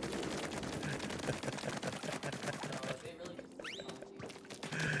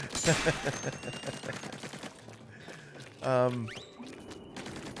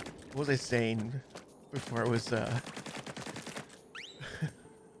 What was I saying before it was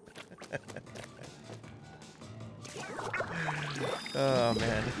oh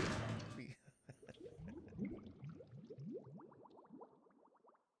man.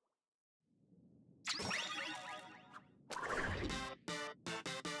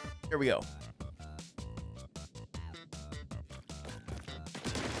 Here we go.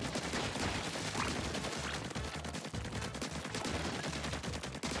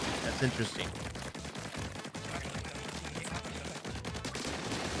 That's interesting.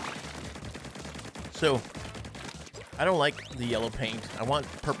 So, I don't like the yellow paint. I want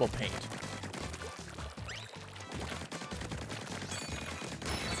purple paint.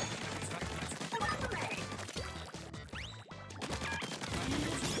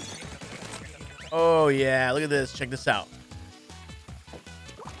 Oh yeah, look at this. Check this out.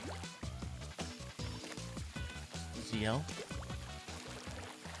 ZL.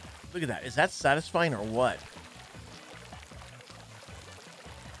 Look at that. Is that satisfying or what?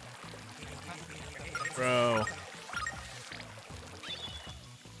 Bro.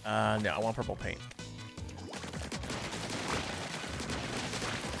 No, I want purple paint.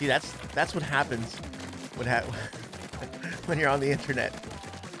 See, that's what happens when you're on the internet.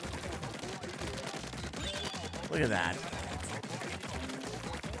 Look at that.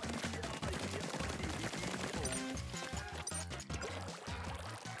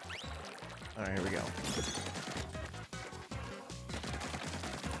 All right, here we go.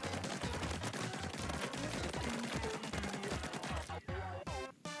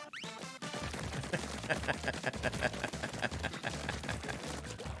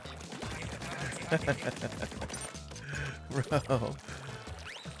 Bro.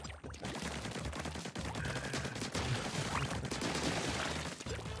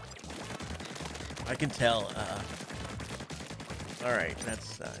 I can tell. All right, I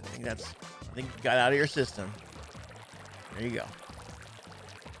think you got out of your system. There you go.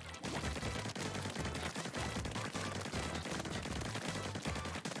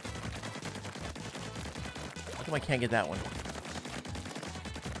 How come I can't get that one?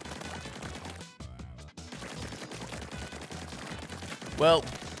 Well,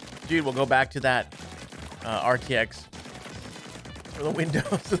 dude, we'll go back to that RTX for the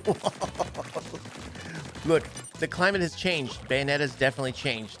windows of the wall. Look, the climate has changed. Bayonetta's definitely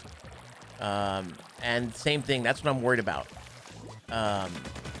changed. And same thing, that's what I'm worried about.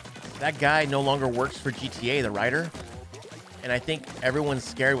 That guy no longer works for GTA, the writer. And I think everyone's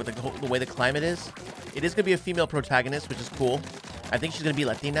scared with the way the climate is. It is going to be a female protagonist, which is cool. I think she's gonna be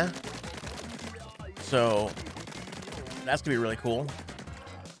Latina. So that's gonna be really cool.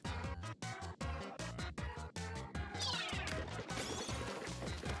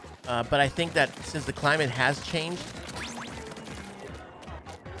 But I think that since the climate has changed,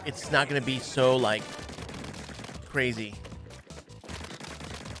 it's not gonna be so like crazy.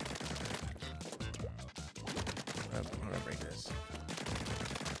 I'm gonna break this.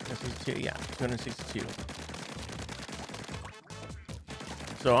 262, yeah, 262.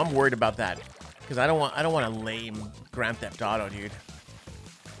 So I'm worried about that because I don't want a lame Grand Theft Auto, dude.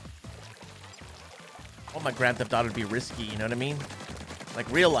 I want my Grand Theft Auto to be risky, you know what I mean? Like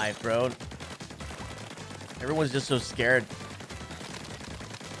real life, bro. Everyone's just so scared.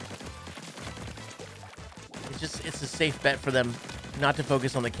 It's a safe bet for them not to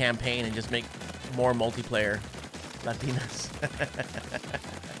focus on the campaign and just make more multiplayer Latinas.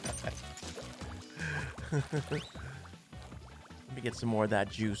 Let me get some more of that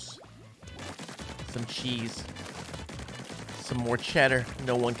juice. Some cheese. Some more cheddar.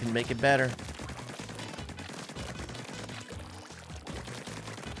 No one can make it better.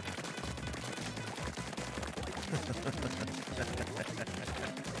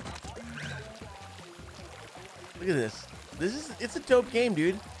 Look at this. It's a dope game,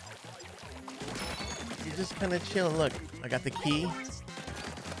 dude. You're just kind of chilling. Look, I got the key.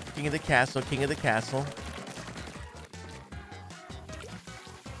 King of the castle, king of the castle.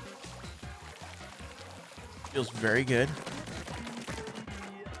 Feels very good.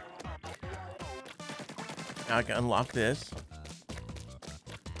 Now I can unlock this.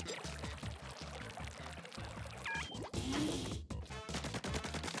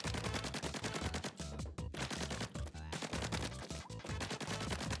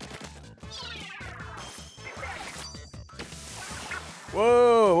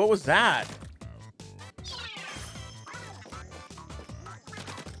 Whoa, what was that?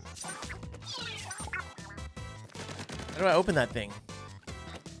 How do I open that thing?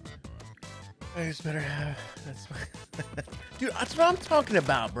 I just better have... That's dude, that's what I'm talking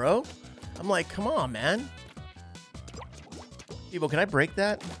about, bro. I'm like, come on, man. Evo, can I break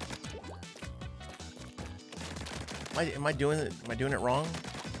that? Am I doing it wrong?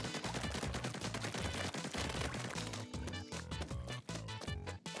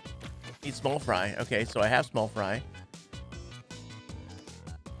 Need small fry. Okay, so I have small fry.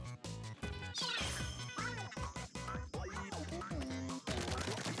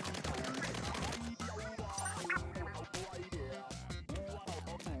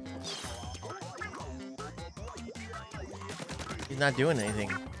 He's not doing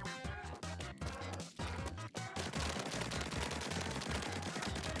anything.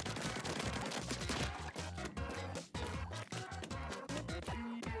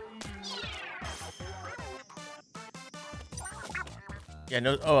 Yeah,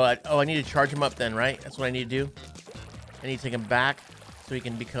 no. Oh, I need to charge him up then, right? That's what I need to do. I need to take him back so he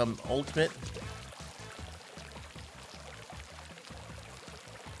can become ultimate.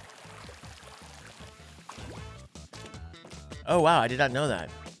 Oh, wow. I did not know that.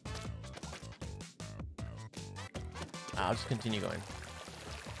 I'll just continue going.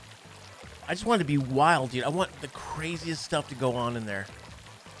 I just want it to be wild, dude. I want the craziest stuff to go on in there.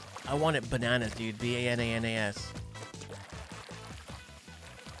 I want it bananas, dude. B-A-N-A-N-A-S.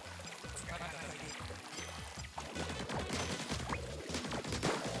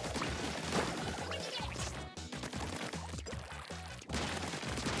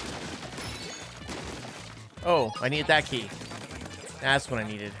 Oh, I needed that key. That's what I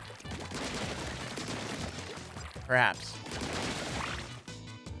needed. Perhaps.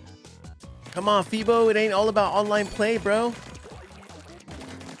 Come on, Phoebo. It ain't all about online play, bro.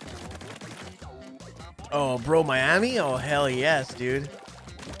 Oh, bro, Miami? Oh, hell yes, dude.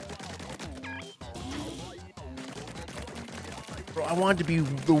 Bro, I want it to be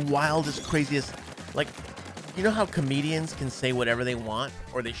the wildest, craziest. Like, you know how comedians can say whatever they want?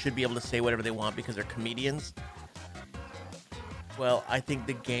 Or they should be able to say whatever they want because they're comedians? Well, I think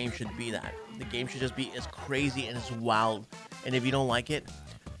the game should be that. The game should just be as crazy and as wild. And if you don't like it,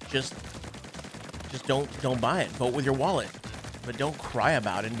 just don't buy it. Vote with your wallet. But don't cry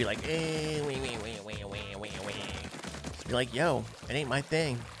about it and be like, eh, wee. Be like, yo, it ain't my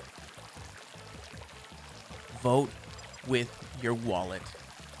thing. Vote with your wallet.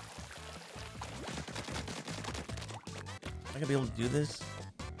 Am I gonna be able to do this?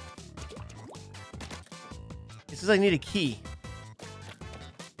 It says I need a key.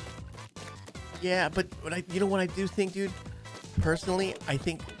 Yeah, but you know what I do think, dude? Personally, I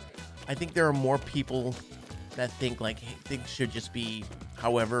think there are more people that think like things should just be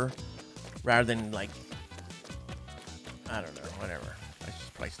however, rather than like, I don't know. Whatever. I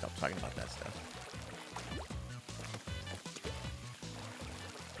should probably stop talking about that stuff.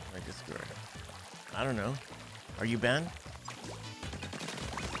 My Discord. I don't know. Are you banned?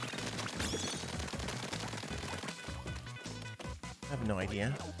 I have no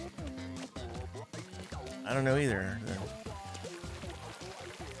idea. I don't know either.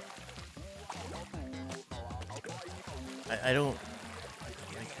 I don't.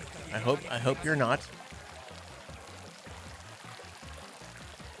 I hope you're not.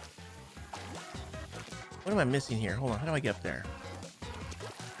 What am I missing here? Hold on. How do I get up there?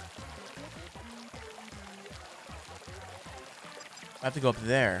 I have to go up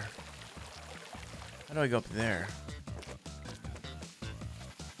there. How do I go up there?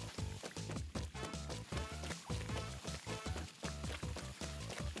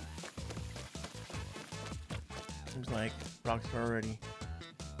 Seems like rocks are already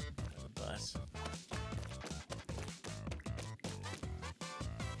on the bus.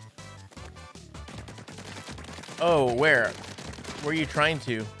 Oh, where? Where are you trying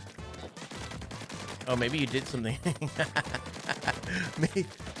to? Oh, maybe you did something.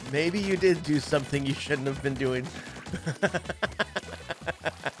 Maybe you did do something you shouldn't have been doing.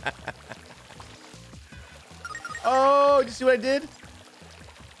 Oh, did you see what I did?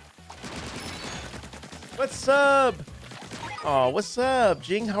 What's up? Oh, what's up,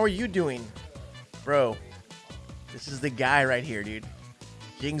 Jing? How are you doing? Bro, this is the guy right here, dude.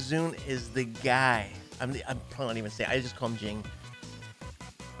 Jing Zoon is the guy. I'm probably not even saying. I just call him Jing.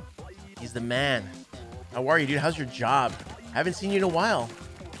 He's the man. How are you, dude? How's your job? I haven't seen you in a while.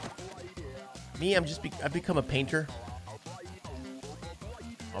 Me, I've become a painter.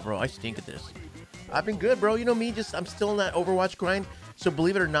 Oh, bro, I stink at this. I've been good, bro. You know me, I'm still in that Overwatch grind. So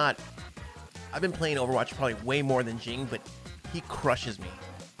believe it or not, I've been playing Overwatch probably way more than Jing, but he crushes me.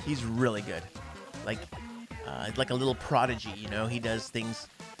 He's really good. Like a little prodigy, you know? He does things.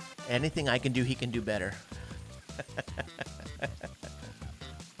 Anything I can do, he can do better.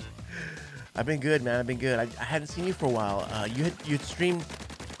 I've been good, man. I've been good. I hadn't seen you for a while. You'd streamed,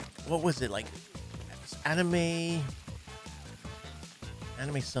 what was it, like anime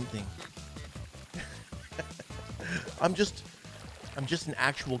something. I'm just an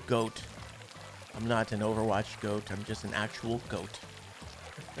actual goat. I'm not an Overwatch goat. I'm just an actual goat.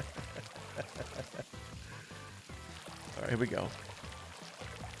 All right, here we go.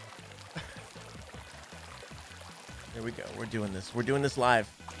 Here we go. We're doing this. We're doing this live.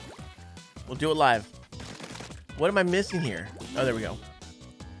 We'll do it live. What am I missing here? Oh, there we go.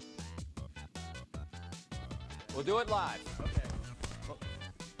 We'll do it live. Okay.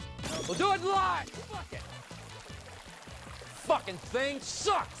 We'll do it live. Fuck it. Fucking thing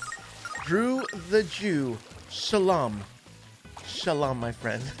sucks. Drew the Jew. Shalom. Shalom, my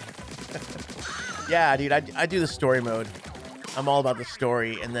friend. Yeah, dude, I do the story mode. I'm all about the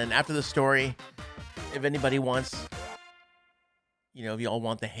story. And then after the story, if anybody wants, you know, if you all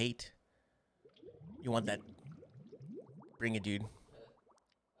want the hate, you want that, bring it, dude.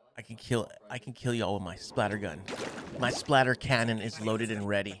 I can kill y'all with my splatter gun. My splatter cannon is loaded and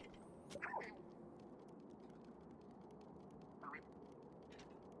ready.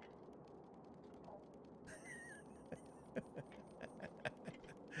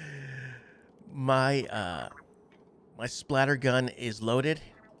 My splatter gun is loaded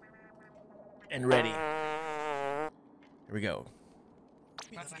and ready. Here we go.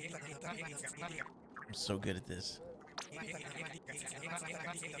 I'm so good at this.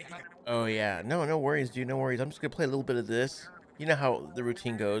 Oh yeah, no worries, dude. No worries. I'm just gonna play a little bit of this. You know how the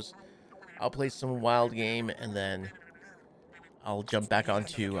routine goes. I'll play some wild game and then I'll jump back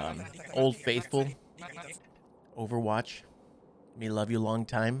onto Old Faithful, Overwatch. Me love you long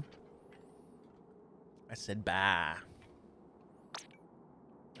time. I said bah.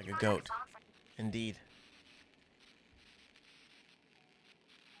 Like a goat. Indeed.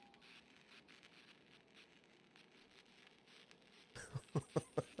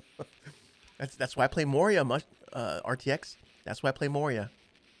 That's why I play Moria much RTX. That's why I play Moria.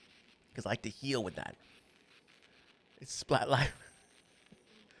 Because I like to heal with that. It's Splat Life.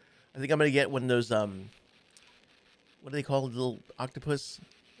 I think I'm gonna get one of those what do they call little octopus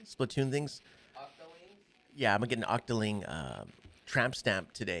Splatoon things? Octolings? Yeah, I'm gonna get an Octoling tramp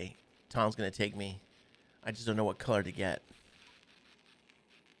stamp today. Tom's gonna take me. I just don't know what color to get.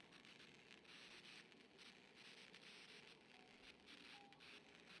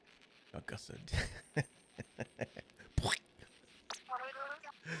 Augusta.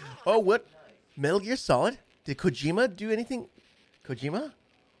 Oh, what? Metal Gear Solid? Did Kojima do anything? Kojima?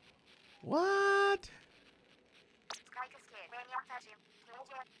 What?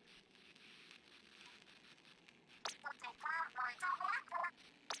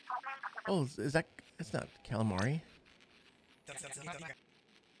 Oh, is that? It's not calamari.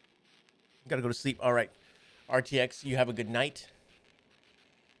 Gotta go to sleep. All right, RTX, you have a good night.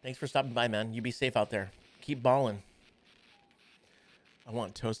 Thanks for stopping by, man. You be safe out there. Keep balling. I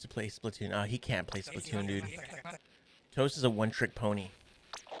want Toast to play Splatoon. Oh, he can't play Splatoon, dude. Toast is a one-trick pony.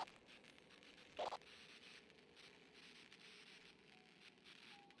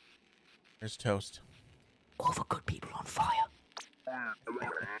 There's Toast. All the good people on fire.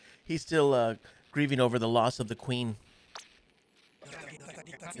 He's still grieving over the loss of the queen.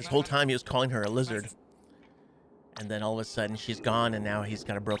 This whole time he was calling her a lizard. And then all of a sudden she's gone and now he's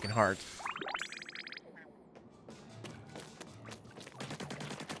got a broken heart.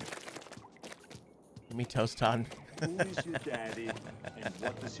 Give me Toast on. Who is your daddy and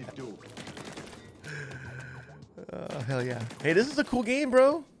what does he do? Hell yeah. Hey, this is a cool game,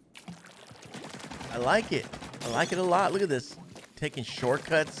 bro. I like it. I like it a lot. Look at this. Taking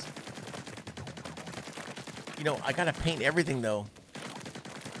shortcuts. You know, I gotta paint everything though.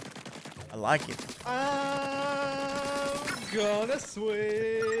 I like it. I'm gonna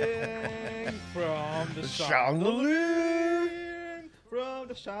swing from the chandelier. From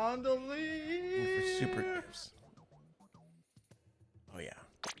the chandelier. For super tips. Oh yeah.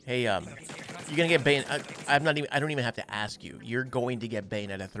 Hey, you're gonna get Bayonetta. I don't even have to ask you. You're going to get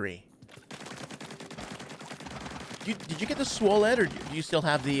Bayonetta 3. Did you get the Swoled, or do you still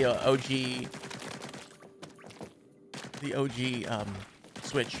have the OG? The OG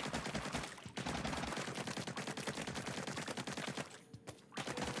Switch.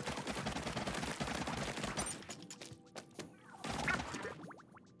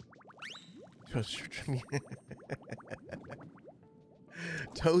 Toast.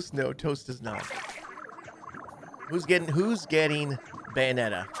 Toast, no, Toast does not. Who's getting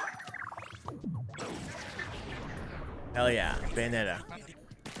Bayonetta? Hell yeah, Bayonetta.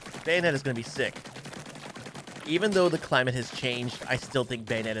 Bayonetta's gonna be sick. Even though the climate has changed, I still think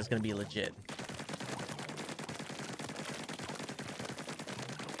Bayonetta's gonna be legit.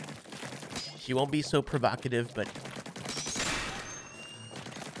 She won't be so provocative, but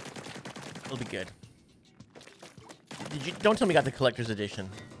it'll be good. Don't tell me you got the collector's edition.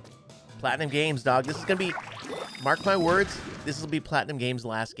 Platinum Games, dog. This is gonna be, mark my words, this will be Platinum Games'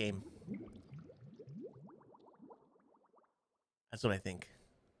 last game. That's what I think.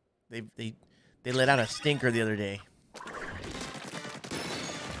 They let out a stinker the other day.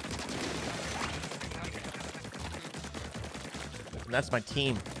 And that's my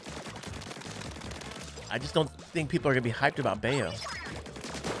team. I just don't think people are gonna be hyped about Bayo.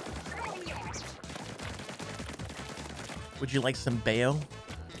 Would you like some Bayo?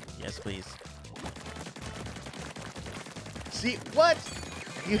 Yes, please. See, what?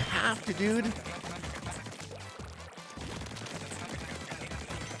 You have to, dude.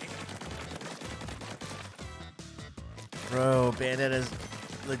 Bro, Bayonetta's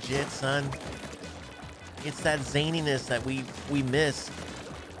legit, son. It's that zaniness that we miss.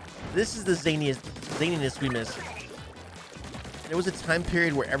 This is the zaniness we miss. There was a time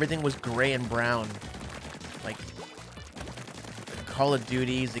period where everything was gray and brown. Like the Call of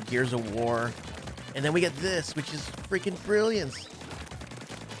Duties, the Gears of War. And then we get this, which is freaking brilliance.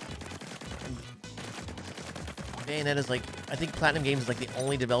 Bayonetta's like, I think Platinum Games is like the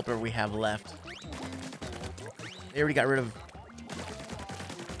only developer we have left. They already got rid of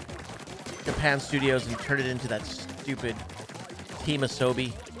Japan Studios and turned it into that stupid Team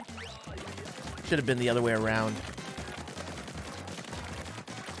Asobi. Should have been the other way around.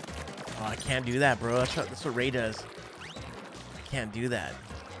 Oh, I can't do that, bro. That's what Ray does. I can't do that.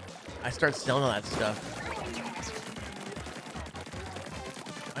 I start selling all that stuff.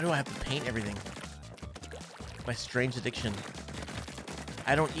 Why do I have to paint everything? My strange addiction.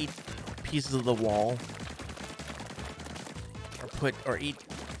 I don't eat pieces of the wall. Or eat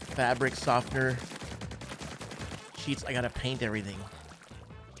fabric softener sheets. I gotta paint everything.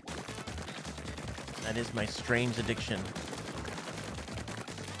 That is my strange addiction.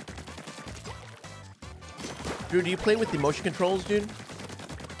 Drew, do you play with the motion controls, dude?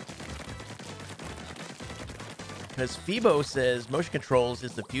 Because Phoebo says motion controls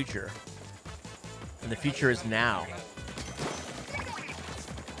is the future. And the future is now.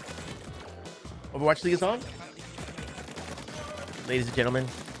 Overwatch League is on? Ladies and gentlemen,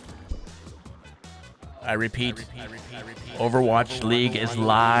 I repeat, Overwatch League is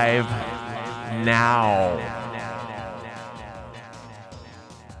live now.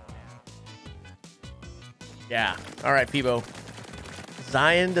 Yeah. All right, Phoebo.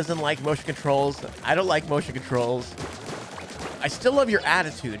 Zion doesn't like motion controls. I don't like motion controls. I still love your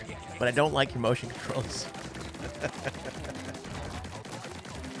attitude, but I don't like your motion controls.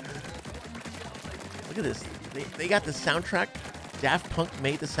 Look at this. They got the soundtrack. Daft Punk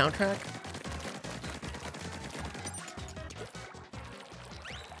made the soundtrack.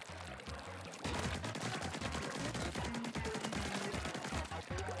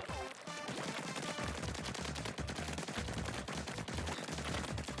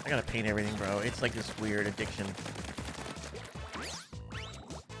 I gotta paint everything, bro. It's like this weird addiction.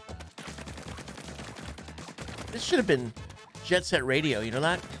 This should have been Jet Set Radio, you know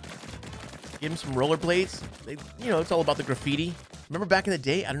that? Give him some rollerblades. You know, it's all about the graffiti. Remember back in the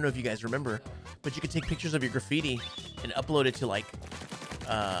day? I don't know if you guys remember, but you could take pictures of your graffiti and upload it to, like,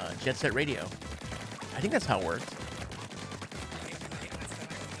 Jet Set Radio. I think that's how it worked.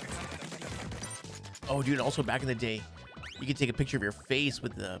 Oh, dude, also back in the day, you could take a picture of your face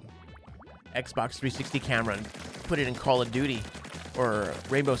with the Xbox 360 camera and put it in Call of Duty or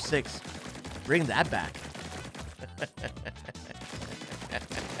Rainbow Six. Bring that back.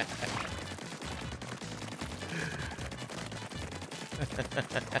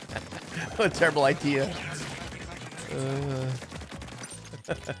 What a terrible idea.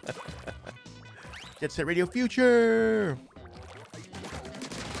 Jet Set Radio Future.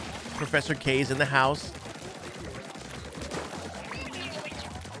 Professor K's in the house.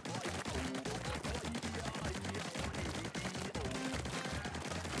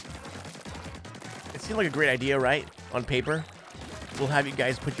 It seemed like a great idea, right? On paper. We'll have you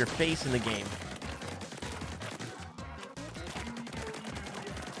guys put your face in the game.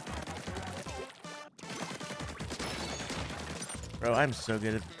 Bro, I'm so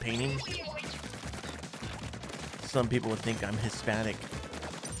good at painting. Some people would think I'm Hispanic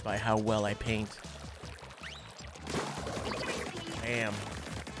by how well I paint. Damn.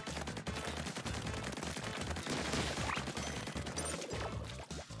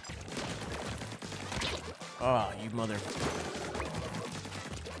 Oh, you mother...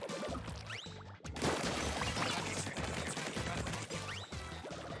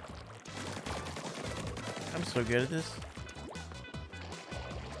 I'm so good at this.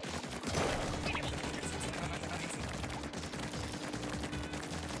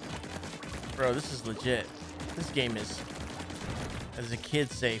 Bro, this is legit. This game is, as the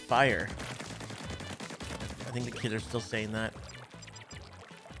kids say, fire. I think the kids are still saying that.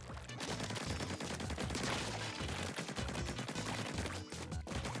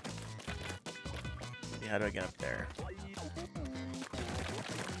 See, how do I get up there?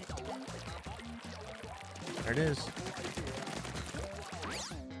 There it is.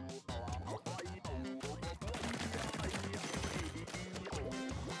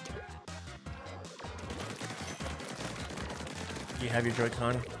 You have your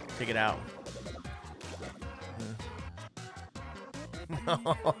Joy-Con? Take it out.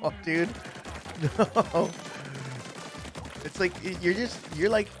 No, dude. No. It's like, you're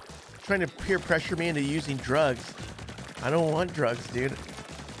like trying to peer pressure me into using drugs. I don't want drugs, dude.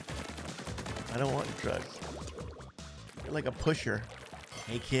 I don't want drugs. You're like a pusher.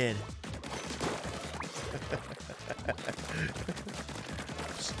 Hey, kid.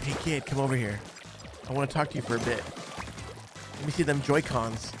 Hey, kid, come over here. I want to talk to you for a bit. Let me see them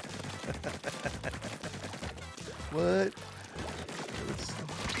Joy-Cons. What?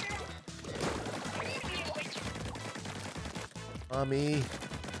 Mommy,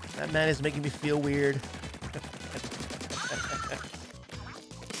 that man is making me feel weird.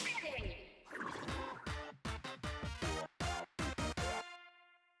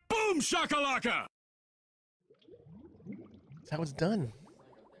 Boom shakalaka! That's how it's done.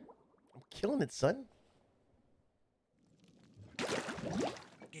 I'm killing it, son.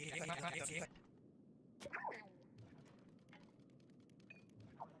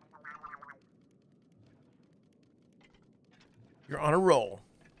 You're on a roll.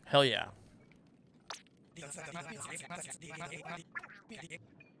 Hell yeah.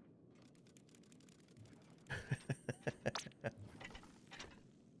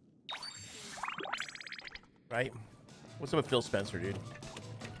 Right? What's up with Phil Spencer, dude?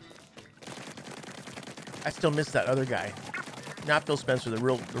 I still miss that other guy. Not Phil Spencer, the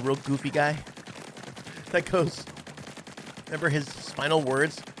real goofy guy. That goes... Remember his final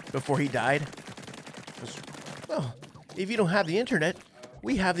words before he died? Well, if you don't have the internet,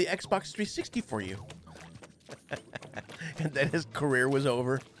 we have the Xbox 360 for you. And then his career was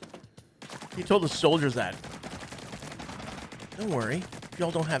over. He told the soldiers that. Don't worry, if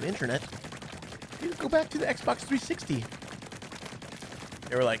y'all don't have internet, you can go back to the Xbox 360.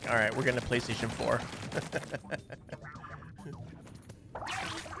 They were like, all right, we're getting a PlayStation 4.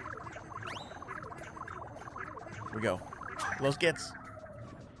 Here we go. Los gets.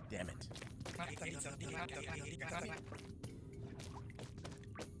 Damn it.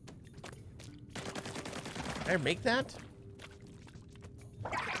 Did I make that?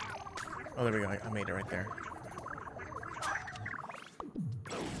 Oh, there we go. I made it right there.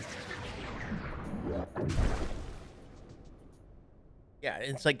 Yeah,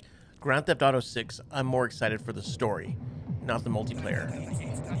 it's like Grand Theft Auto 6. I'm more excited for the story, not the multiplayer.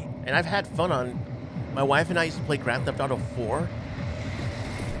 And I've had fun on... My wife and I used to play Grand Theft Auto 4.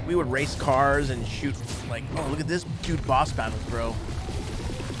 We would race cars and shoot, like... Oh, look at this dude boss battles, bro.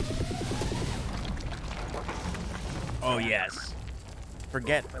 Oh, yes.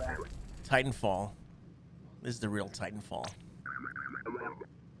 Forget Titanfall. This is the real Titanfall.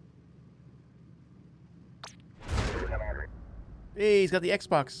 Hey, he's got the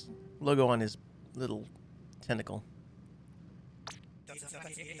Xbox logo on his little tentacle.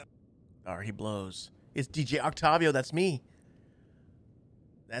 Oh, he blows. It's DJ Octavio. That's me.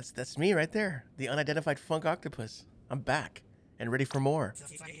 That's me right there. The unidentified funk octopus. I'm back and ready for more.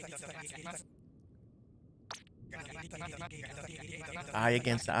 Eye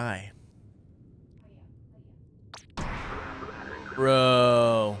against eye.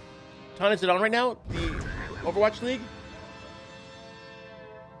 Bro. Ton, is it on right now? The Overwatch League?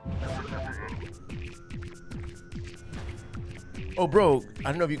 Oh, bro,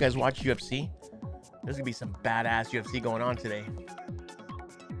 I don't know if you guys watch UFC. There's gonna be some badass UFC going on today.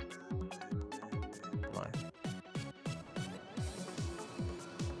 Come on.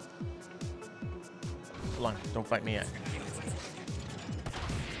 Hold on, don't fight me yet.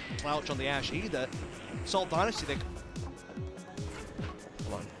 Slouch on the Ash either. Salt Dynasty, they...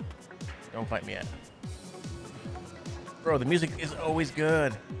 Hold on. Don't fight me yet. Bro, the music is always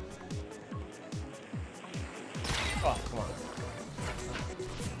good. Oh, come on.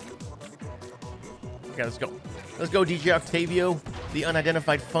 Okay, let's go. Let's go, DJ Octavio, the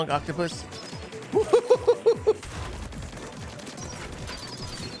unidentified funk octopus.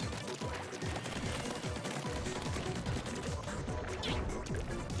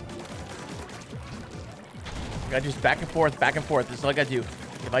 I gotta just back and forth, back and forth. This is all I gotta do.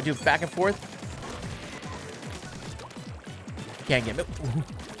 If I do back and forth, you can't get me.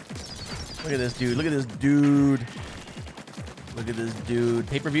 Look at this dude. Look at this dude. Look at this dude.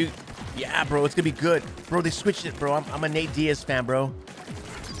 Pay-per-view. Yeah, bro, it's gonna be good. Bro, they switched it, bro. I'm a Nate Diaz fan, bro.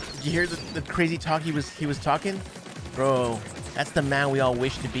 Did you hear the crazy talk he was talking? Bro, that's the man we all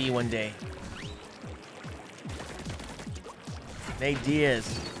wish to be one day. Nate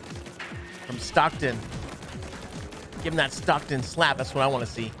Diaz from Stockton. Give him that Stockton slap. That's what I want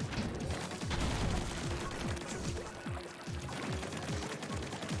to see.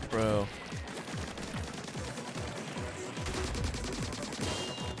 Bro.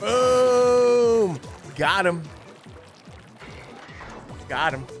 Boom! Got him.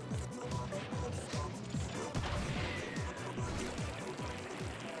 Got him.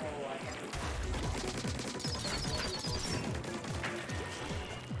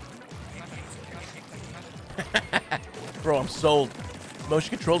 Bro, I'm sold.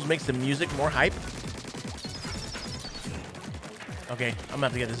 Motion controls makes the music more hype. Okay, I'm gonna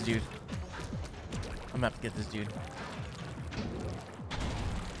have to get this dude. I'm gonna have to get this dude.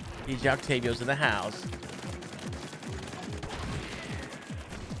 DJ Octavio's in the house.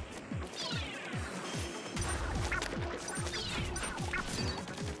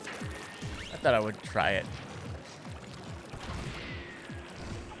 I thought I would try it.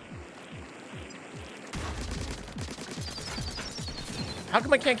 How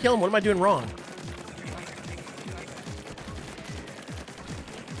come I can't kill him? What am I doing wrong?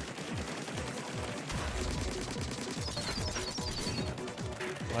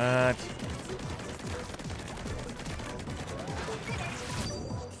 What?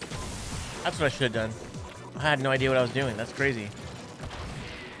 That's what I should have done. I had no idea what I was doing. That's crazy.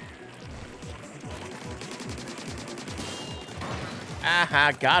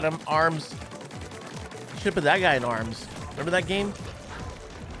 Aha, got him. Arms. Should have put that guy in arms. Remember that game?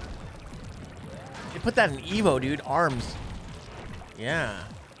 They put that in Evo, dude. Arms. Yeah.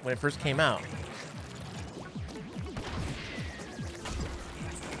 When it first came out.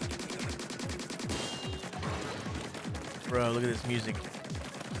 Bro, look at this music.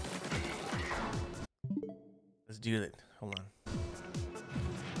 Let's do it. Hold on.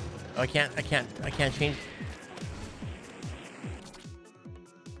 Oh, I can't change. I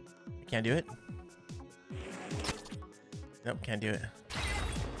can't do it. Nope, can't do it.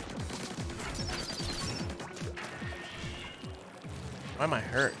 Why am I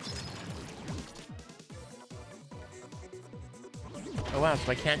hurt? Oh wow,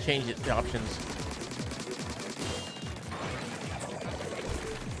 so I can't change it, the options.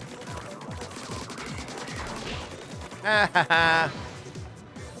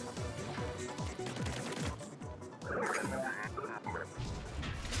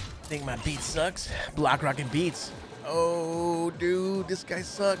 think my beat sucks? Block rocking beats. Oh, dude, this guy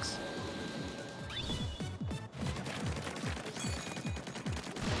sucks.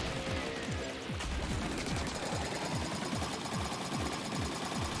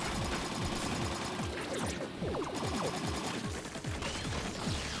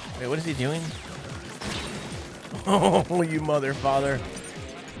 Wait, what is he doing? Oh, you mother father.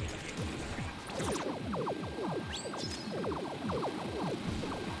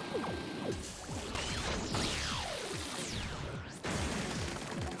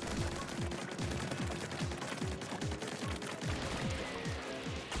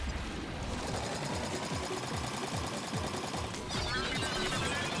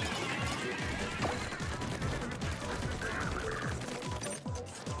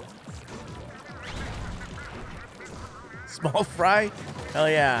 Small fry? Hell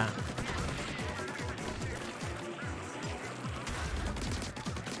yeah.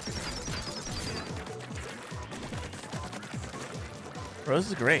 Bro, this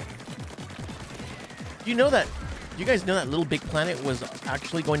is great. Do you know that? Do you guys know that Little Big Planet was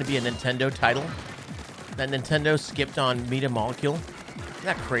actually going to be a Nintendo title? That Nintendo skipped on Meet a Molecule? Isn't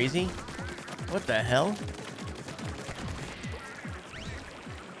that crazy? What the hell?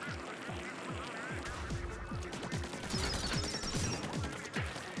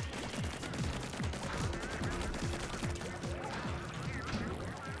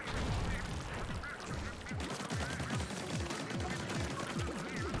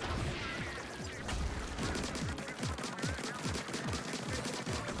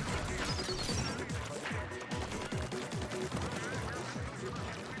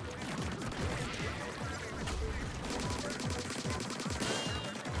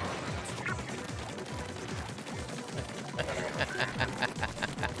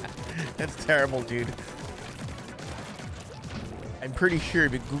 That's terrible, dude. I'm pretty sure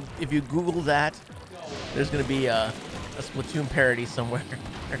if you Google that, there's gonna be a Splatoon parody somewhere.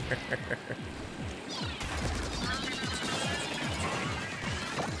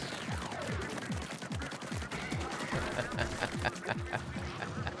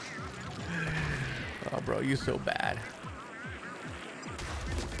 Oh, bro, you're so bad.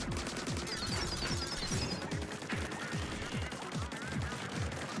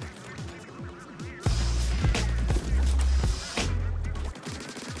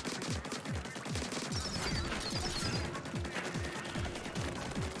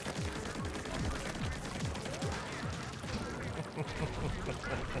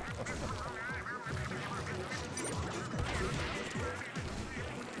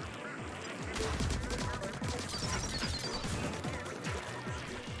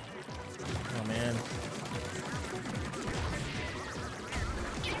 Oh man.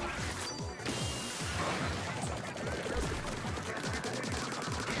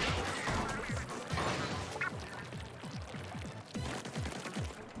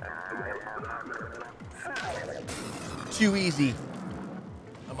 Too easy.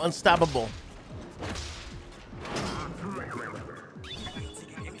 I'm unstoppable.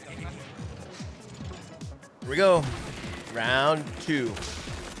 Here we go. Round 2.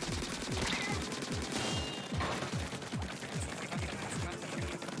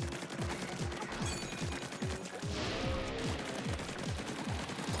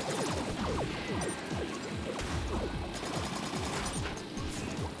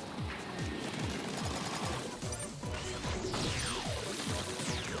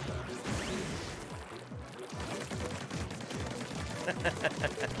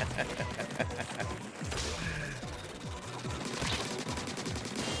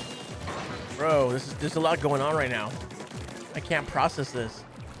 Bro, there's a lot going on right now. I can't process this.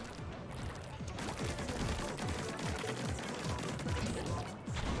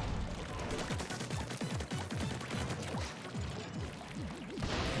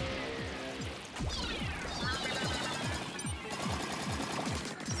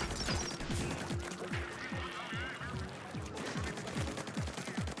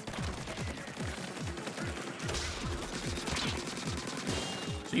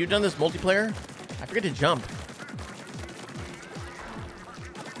 So you've done this multiplayer? I forget to jump.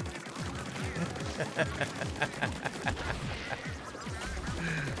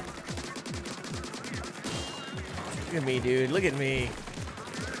 Look at me, dude. Look at me.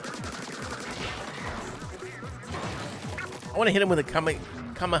 I want to hit him with a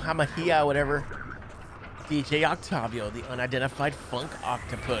Kamehameha, whatever. DJ Octavio, the unidentified funk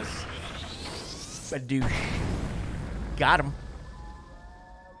octopus. A douche. Got him.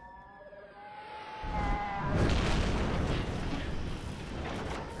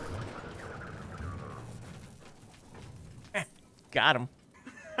 Got him.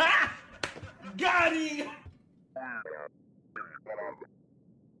 Got him!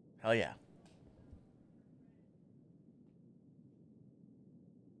 Hell yeah.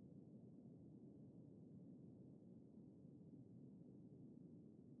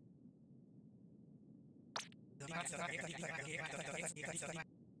 You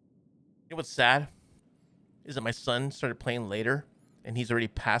know what's sad? Is that my son started playing later, and he's already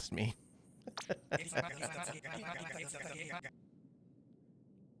passed me.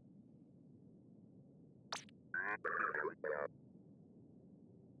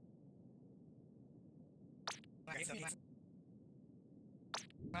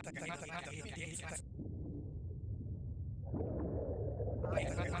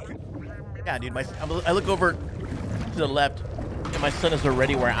 Yeah, dude. I look over to the left, and my son is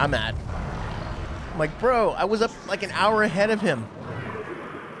already where I'm at. I'm like, bro, I was up like an hour ahead of him.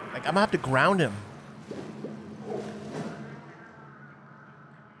 Like, I'm gonna have to ground him.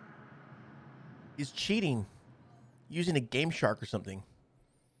 He's cheating, using a Game Shark or something.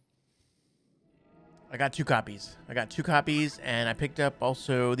 I got 2 copies. And I picked up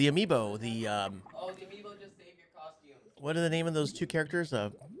also the amiibo. Oh, the amiibo just saved your costume. What are the name of those 2 characters?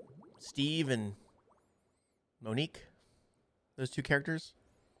 Steve and Monique. Those 2 characters.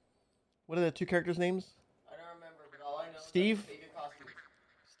 What are the 2 characters' names? I don't remember, but all I know Steve? is that save your costume.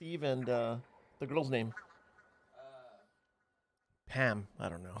 Steve and the girl's name. Pam. I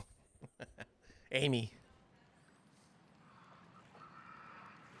don't know. Amy.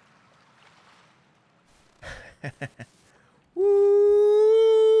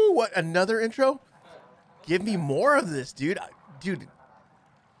 Woo! What, another intro? Give me more of this, dude. Dude,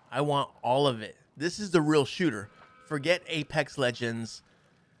 I want all of it. This is the real shooter. Forget Apex Legends,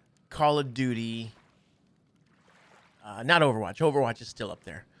 Call of Duty. Not Overwatch. Overwatch is still up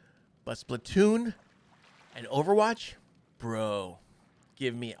there. But Splatoon and Overwatch, bro,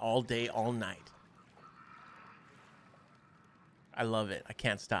 give me all day, all night. I love it. I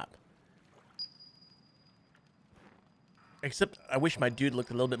can't stop. Except I wish my dude looked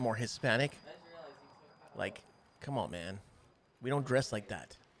a little bit more Hispanic. Like, come on, man. We don't dress like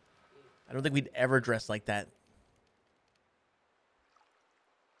that. I don't think we'd ever dress like that.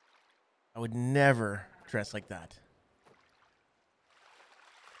 I would never dress like that.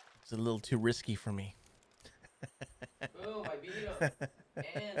 It's a little too risky for me. Boom, I beat him.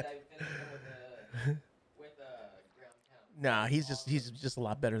 And I finished him with a ground count. Nah, he's just a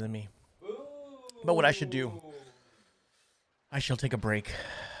lot better than me. Boom. But what I should do, I shall take a break.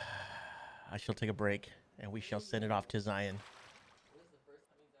 And we shall send it off to Zion.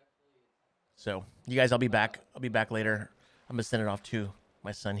 So, you guys, I'll be back. I'll be back later. I'm going to send it off to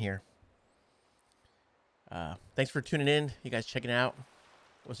my son here. Thanks for tuning in. You guys checking out.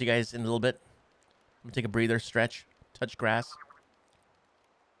 We'll see you guys in a little bit. I'm going to take a breather, stretch, touch grass.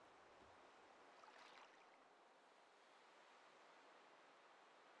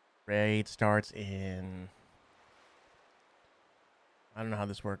 Raid starts in... I don't know how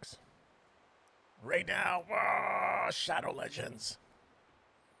this works. Right now, Shadow Legends.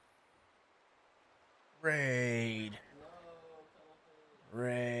 Raid.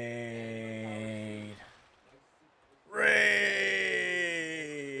 Raid. Raid.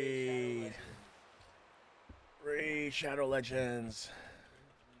 Raid Shadow Legends.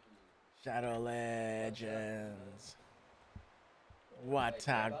 Shadow Legends.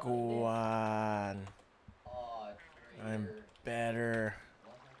 Wataguan. I'm better.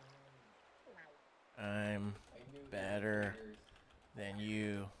 I'm better than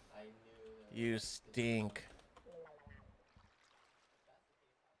you. You stink.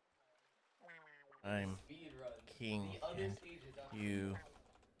 I'm king and you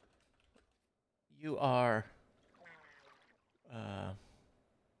are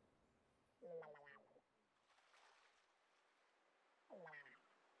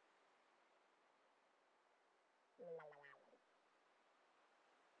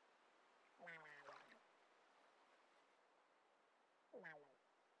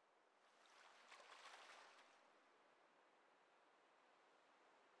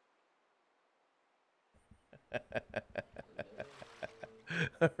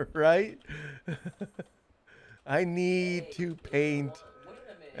right? I need to paint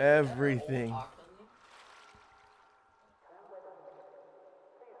everything.